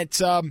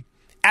that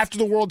after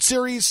the World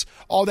Series,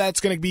 all that's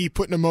going to be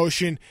put into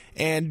motion,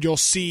 and you'll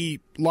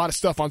see a lot of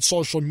stuff on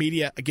social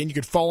media. Again, you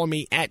can follow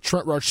me at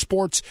Trent Rush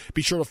Sports.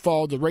 Be sure to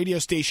follow the radio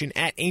station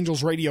at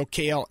Angels Radio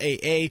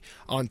KLAA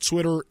on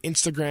Twitter,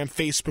 Instagram,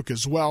 Facebook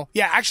as well.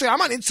 Yeah, actually,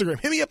 I'm on Instagram.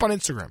 Hit me up on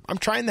Instagram. I'm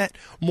trying that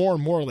more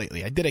and more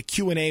lately. I did a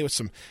Q&A with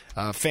some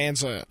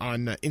fans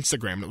on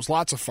Instagram, and it was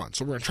lots of fun.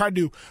 So we're going to try to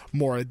do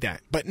more of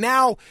that. But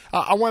now,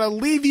 I want to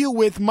leave you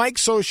with Mike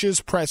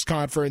Scioscia's press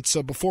conference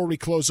before we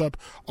close up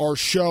our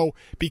show,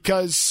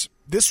 because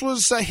this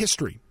was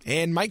history,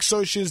 and Mike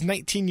Scioscia's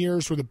 19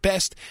 years were the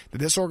best that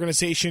this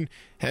organization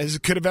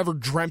could have ever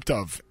dreamt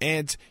of.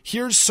 And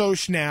here's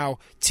Scioscia now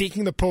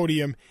taking the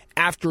podium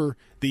after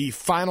the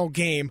final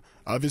game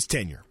of his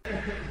tenure.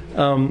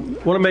 I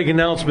want to make an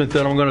announcement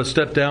that I'm going to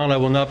step down. I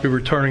will not be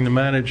returning to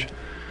manage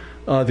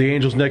the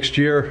Angels next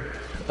year.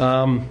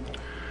 And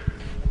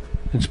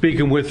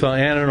speaking with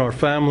Anna and our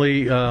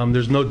family,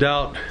 there's no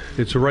doubt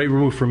it's the right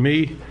move for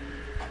me.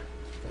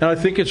 And I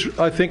think it's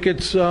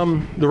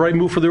the right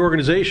move for the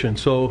organization.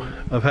 So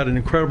I've had an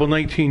incredible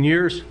 19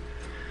 years.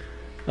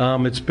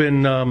 It's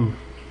been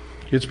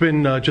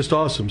just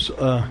awesome.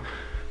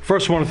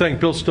 First, I want to thank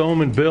Bill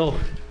Stoneman. Bill,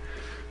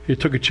 you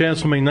took a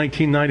chance on me in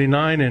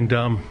 1999,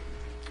 and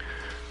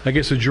I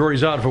guess the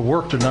jury's out if it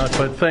worked or not.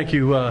 But thank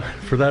you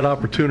for that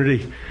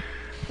opportunity.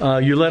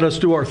 You let us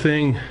do our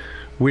thing.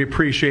 We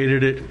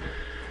appreciated it.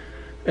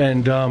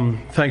 And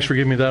thanks for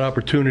giving me that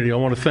opportunity. I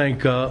want to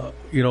thank,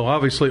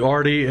 obviously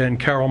Artie and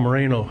Carol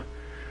Moreno.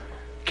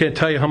 Can't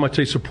tell you how much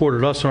they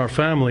supported us and our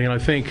family, and I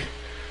think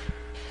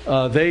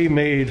they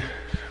made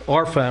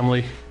our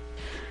family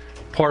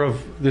part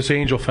of this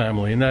Angel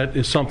family, and that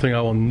is something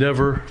I will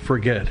never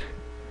forget.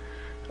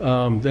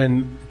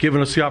 And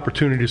giving us the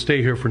opportunity to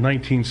stay here for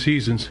 19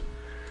 seasons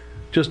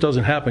just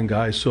doesn't happen,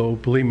 guys. So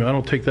believe me, I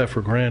don't take that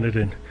for granted,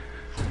 and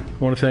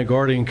I want to thank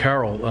Artie and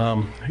Carol,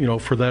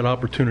 for that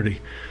opportunity.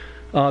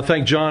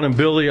 Thank John and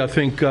Billy. I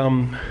think,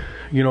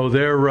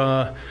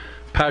 their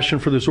passion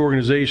for this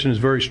organization is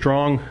very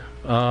strong.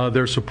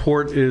 Their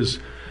support is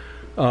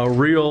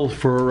real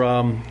for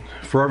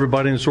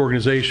everybody in this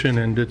organization,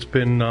 and it's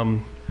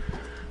been,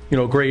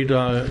 great,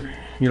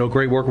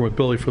 great working with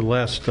Billy for the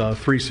last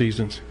 3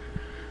 seasons.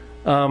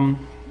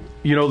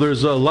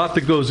 There's a lot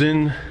that goes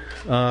in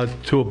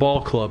to a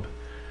ball club.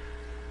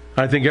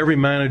 I think every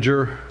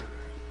manager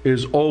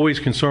is always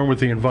concerned with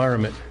the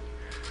environment.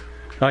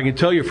 I can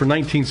tell you for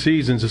 19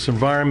 seasons, this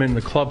environment in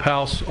the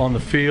clubhouse, on the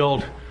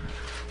field,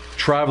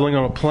 traveling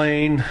on a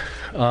plane,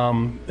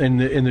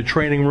 in the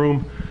training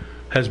room,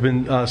 has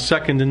been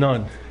second to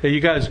none. Hey, you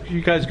guys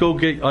go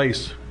get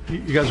ice.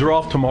 You guys are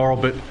off tomorrow,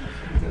 but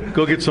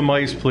go get some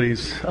ice,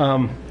 please.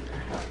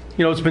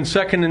 It's been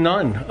second to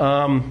none.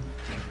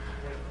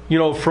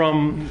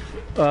 From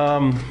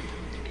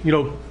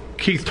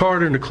Keith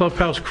Tarter and the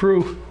clubhouse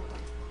crew.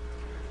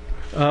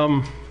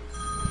 Go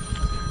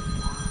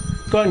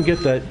ahead and get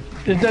that.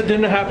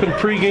 Didn't it happen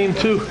pregame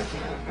too?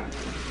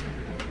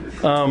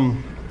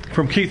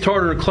 From Keith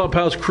Tarter and the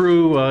clubhouse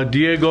crew,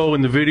 Diego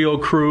and the video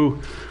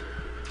crew,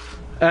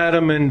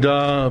 Adam and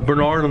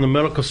Bernard on the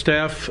medical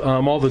staff,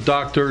 all the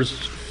doctors,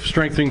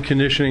 strength and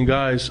conditioning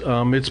guys.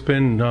 It's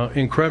been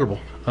incredible.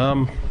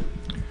 The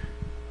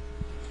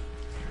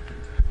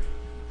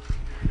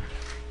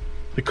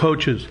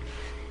coaches.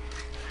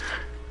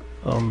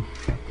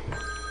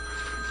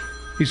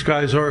 These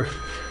guys are.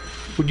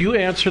 Would you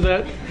answer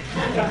that?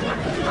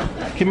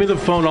 Give me the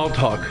phone, I'll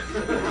talk.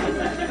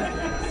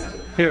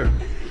 Here,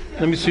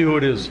 let me see who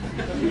it is.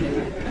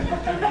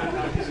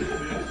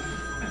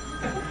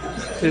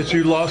 Is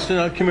you lost in?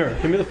 Come here.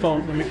 Give me the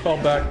phone. Let me call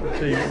back and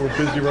say we're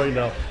busy right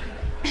now.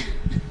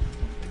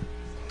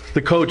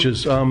 The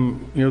coaches.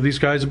 These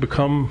guys have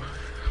become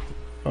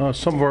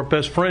some of our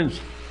best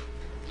friends.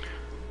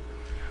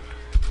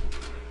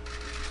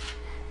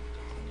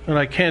 And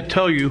I can't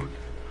tell you,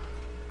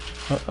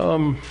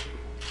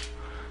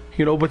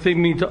 what they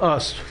mean to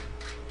us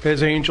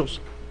as Angels.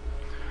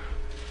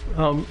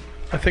 I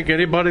think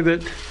anybody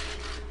that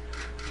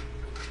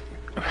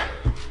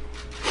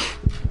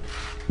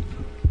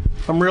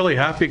I'm really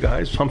happy,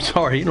 guys. I'm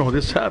sorry,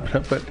 this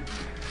happened, but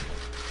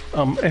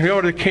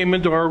anybody that came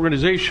into our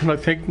organization, I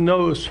think,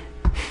 knows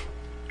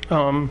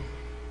that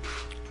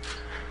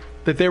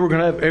they were going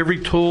to have every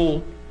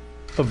tool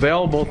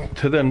available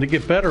to them to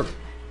get better.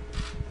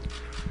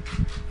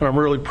 And I'm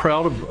really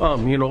proud of,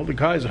 the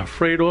guys,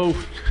 Alfredo,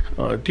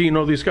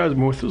 Dino, these guys have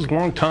been with us a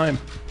long time.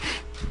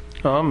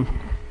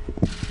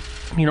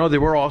 They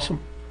were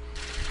awesome.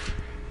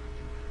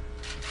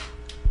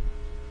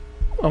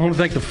 I want to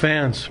thank the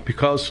fans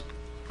because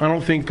I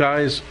don't think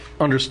guys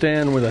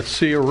understand when that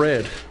sea of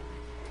red,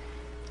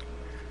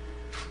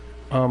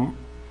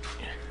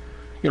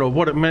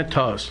 what it meant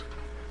to us.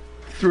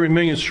 3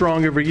 million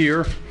strong every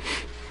year.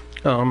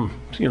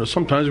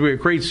 Sometimes we have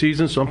great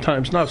seasons,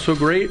 sometimes not so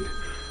great.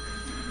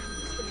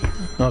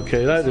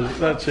 Okay,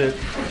 that's it.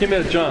 Give me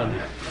that, John.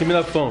 Give me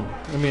that phone.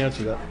 Let me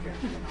answer that.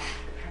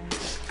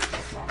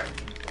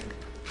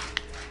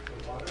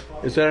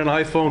 Is that an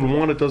iPhone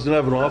 1 that doesn't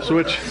have an off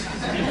switch?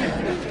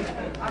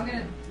 I'm going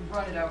to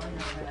run it out.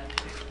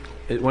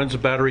 When's the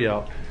battery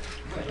out?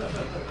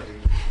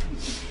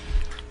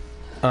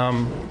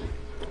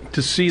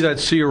 To see that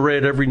sea of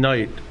red every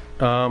night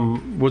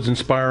was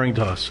inspiring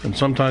to us. And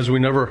sometimes we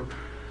never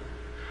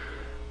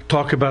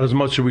talk about as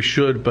much as we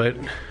should, but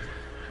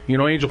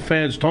Angel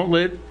fans, don't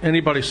let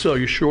anybody sell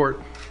you short.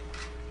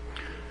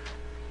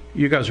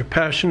 You guys are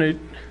passionate.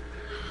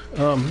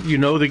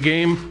 The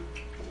game.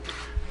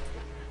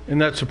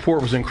 And that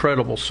support was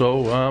incredible.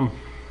 So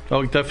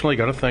I definitely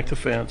got to thank the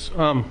fans.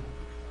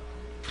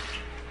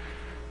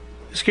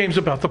 This game's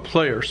about the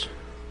players.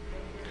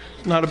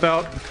 It's not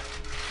about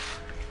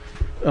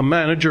a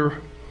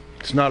manager.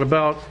 It's not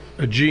about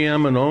a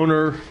GM, an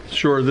owner.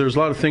 Sure, there's a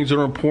lot of things that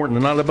are important.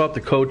 They're not about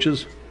the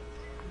coaches.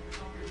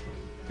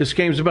 This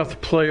game's about the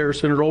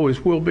players, and it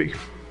always will be.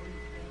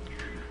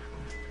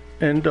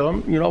 And,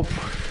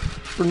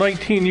 for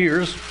 19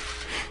 years,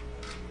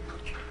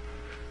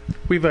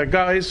 we've had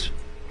guys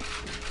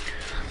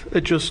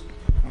that just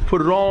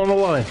put it all on the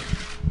line.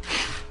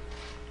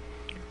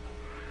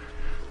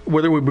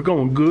 Whether we were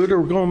going good or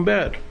we're going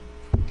bad.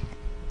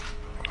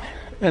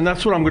 And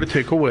that's what I'm going to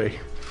take away.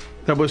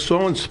 That was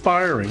so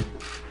inspiring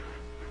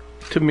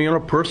to me on a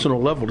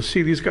personal level to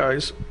see these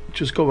guys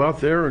just go out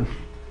there and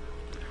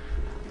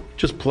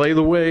just play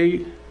the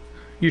way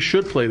you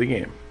should play the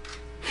game.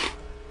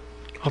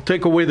 I'll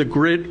take away the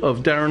grit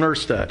of Darren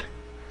Erstad,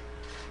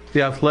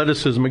 the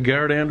athleticism of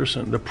Garrett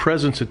Anderson, the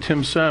presence of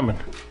Tim Salmon,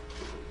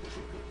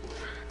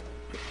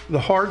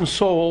 the heart and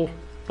soul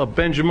of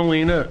Benjamin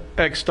Molina,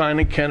 Eckstein,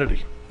 and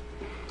Kennedy,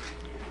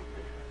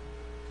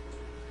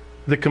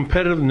 the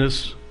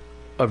competitiveness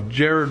of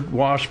Jared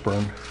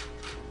Washburn,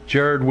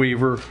 Jared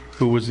Weaver,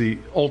 who was the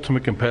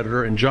ultimate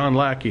competitor, and John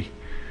Lackey.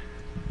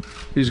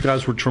 These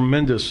guys were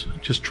tremendous,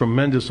 just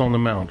tremendous on the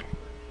mound.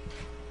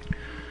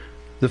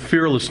 The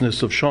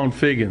fearlessness of Sean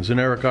Figgins and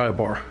Eric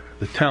Ibar,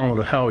 the talent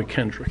of Howie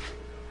Kendrick.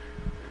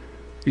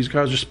 These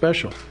guys are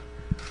special.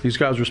 These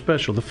guys are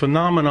special. The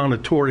phenomenon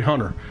of Torrey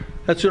Hunter,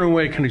 that's the only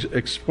way I can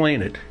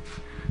explain it.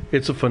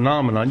 It's a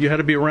phenomenon. You had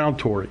to be around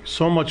Torrey.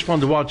 So much fun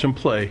to watch him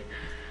play,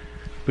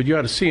 but you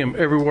had to see him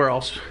everywhere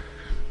else.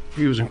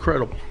 He was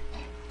incredible.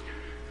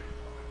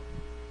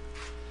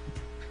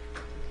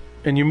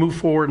 And you move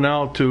forward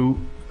now to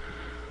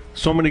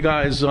so many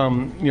guys,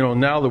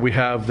 now that we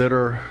have that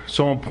are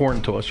so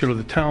important to us.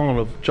 The talent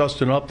of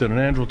Justin Upton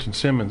and Andrelton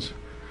Simmons.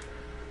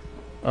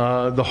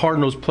 The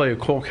hard-nosed play of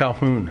Cole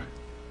Calhoun.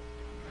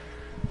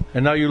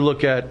 And now you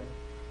look at,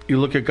 You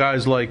look at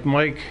guys like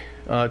Mike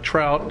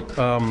Trout,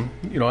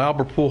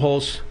 Albert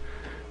Pujols,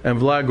 and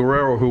Vlad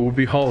Guerrero, who will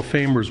be Hall of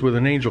Famers with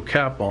an Angel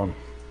cap on.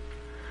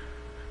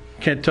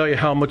 Can't tell you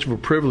how much of a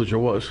privilege it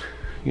was,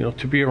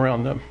 to be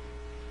around them.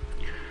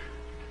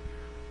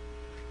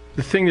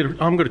 The thing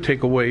that I'm going to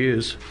take away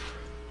is,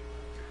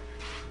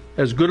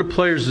 as good of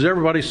players as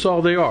everybody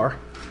saw they are,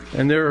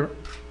 and they're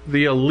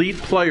the elite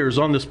players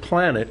on this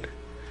planet,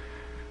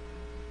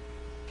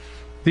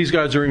 these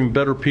guys are even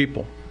better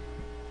people.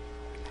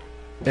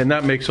 And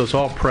that makes us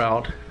all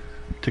proud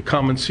to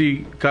come and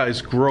see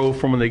guys grow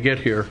from when they get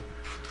here,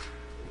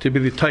 to be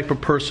the type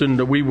of person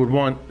that we would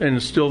want and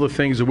instill the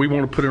things that we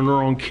want to put in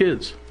our own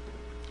kids.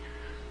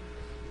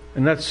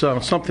 And that's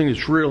something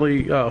that's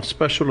really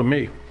special to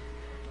me,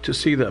 to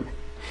see them.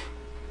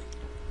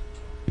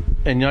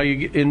 And now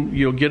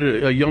you'll get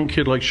a young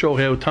kid like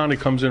Shohei Ohtani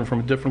comes in from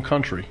a different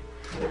country.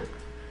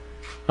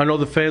 I know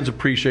the fans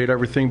appreciate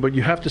everything, but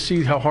you have to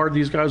see how hard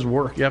these guys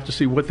work. You have to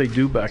see what they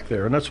do back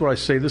there. And that's what I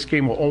say, this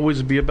game will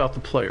always be about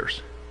the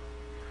players.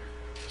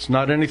 It's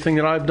not anything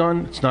that I've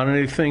done. It's not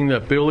anything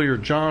that Billy or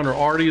John or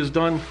Artie has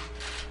done.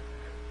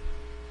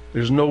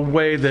 There's no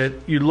way that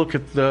you look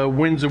at the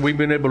wins that we've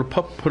been able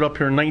to put up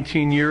here in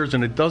 19 years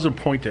and it doesn't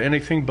point to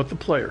anything but the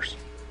players.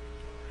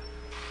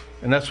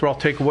 And that's what I'll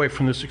take away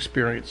from this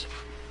experience.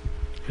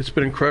 It's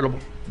been incredible.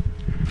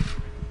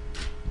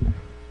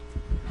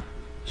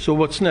 So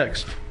what's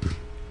next?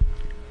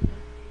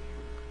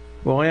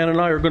 Well, Ann and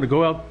I are going to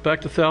go out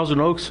back to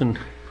Thousand Oaks and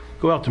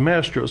go out to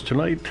Mastro's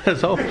tonight.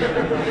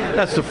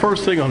 That's the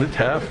first thing on the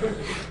tab.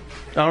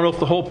 I don't know if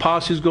the whole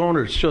posse's going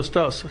or it's just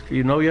us. Do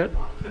you know yet?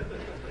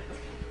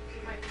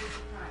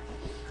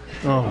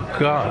 Oh,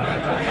 God.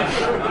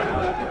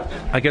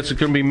 I guess it's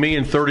going to be me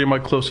and 30 of my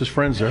closest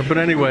friends there. But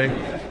anyway,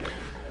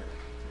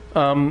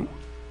 I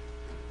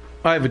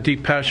have a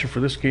deep passion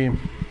for this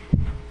game.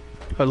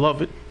 I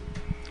love it.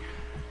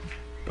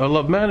 I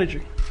love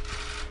managing.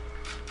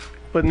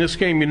 But in this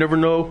game, you never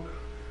know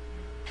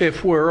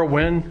if, where, or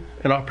when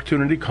an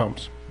opportunity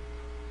comes.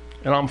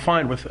 And I'm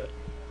fine with it.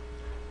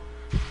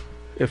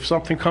 If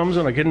something comes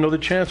and I get another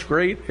chance,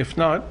 great. If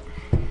not,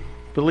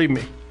 believe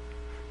me,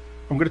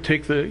 I'm going to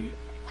take the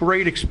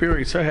great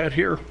experience I had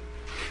here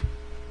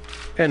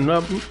and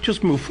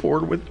just move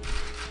forward with it.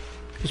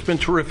 It's been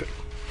terrific.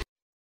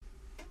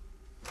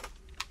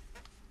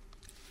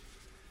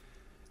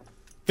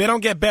 They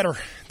don't get better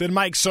than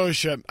Mike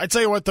Scioscia. I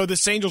tell you what, though,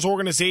 this Angels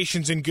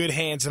organization's in good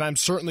hands, and I'm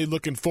certainly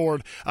looking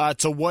forward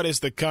to what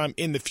is to come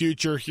in the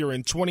future here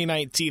in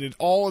 2019. It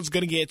all is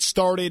going to get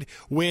started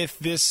with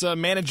this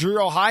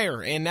managerial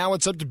hire, and now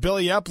it's up to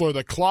Billy Eppler.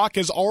 The clock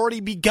has already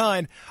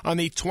begun on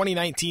the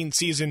 2019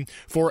 season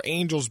for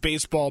Angels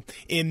baseball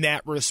in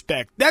that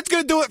respect. That's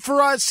going to do it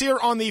for us here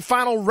on the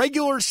final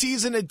regular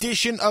season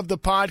edition of the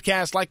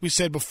podcast. Like we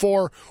said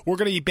before, we're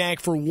going to be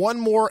back for one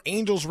more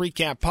Angels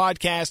recap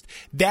podcast.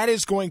 That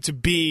is going to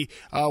be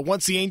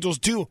once the Angels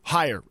do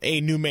hire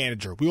a new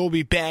manager. We will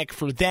be back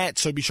for that,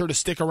 so be sure to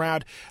stick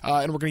around,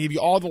 and we're going to give you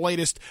all the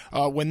latest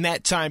when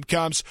that time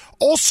comes.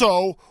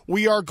 Also,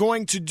 we are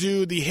going to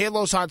do the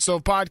Halos Hot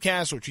Stove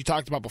podcast, which we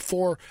talked about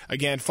before.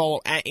 Again, follow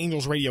at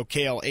Angels Radio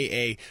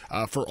KLAA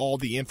for all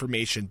the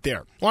information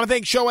there. I want to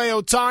thank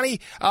Shohei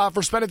Ohtani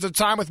for spending some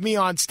time with me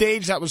on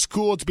stage. That was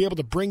cool to be able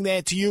to bring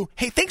that to you.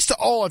 Hey, thanks to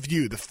all of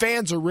you. The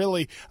fans are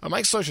really,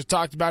 Mike Scioscia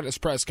talked about it at his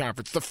press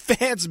conference, the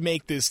fans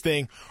make this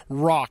thing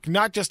rock,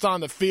 not just on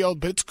the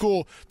field, but it's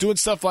cool doing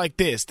stuff like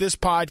this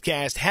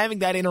podcast, having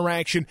that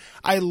interaction.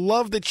 I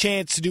love the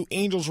chance to do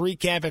Angels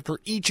recap after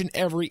each and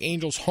every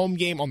Angels home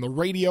game on the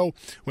radio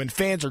when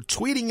fans are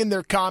tweeting in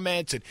their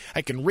comments, and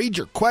I can read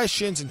your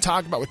questions and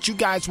talk about what you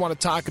guys want to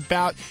talk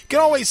about. You can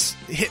always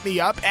hit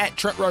me up at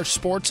Trent Rush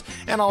Sports,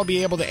 and I'll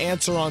be able to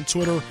answer on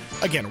Twitter.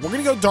 Again, we're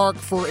going to go dark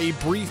for a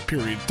brief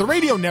period. The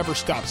radio never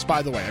stops,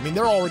 by the way. I mean,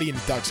 they're already in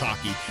Ducks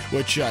hockey,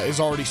 which is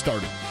already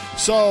started.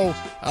 So,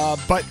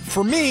 but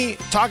for me,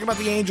 talking about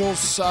the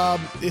Angels,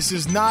 this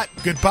is not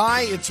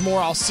goodbye. It's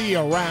more I'll see you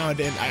around,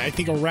 and I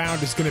think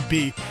around is going to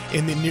be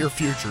in the near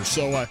future.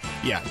 So,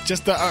 yeah,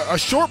 just a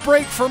short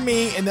break for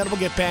me, and then we'll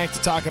get back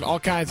to talking all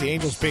kinds of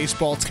Angels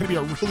baseball. It's going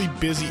to be a really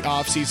busy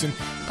offseason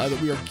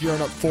that we are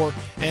gearing up for,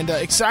 and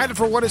excited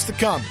for what is to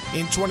come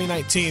in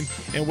 2019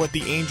 and what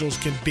the Angels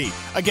can be.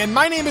 Again,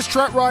 my name is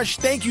Trent Rush.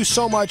 Thank you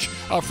so much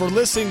for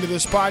listening to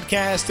this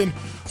podcast, and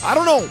I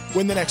don't know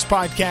when the next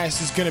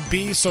podcast is going to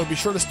be, so be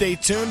sure to stay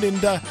tuned,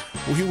 and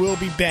we will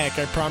be back.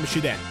 I promise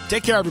you that.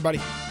 Take care,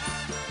 everybody.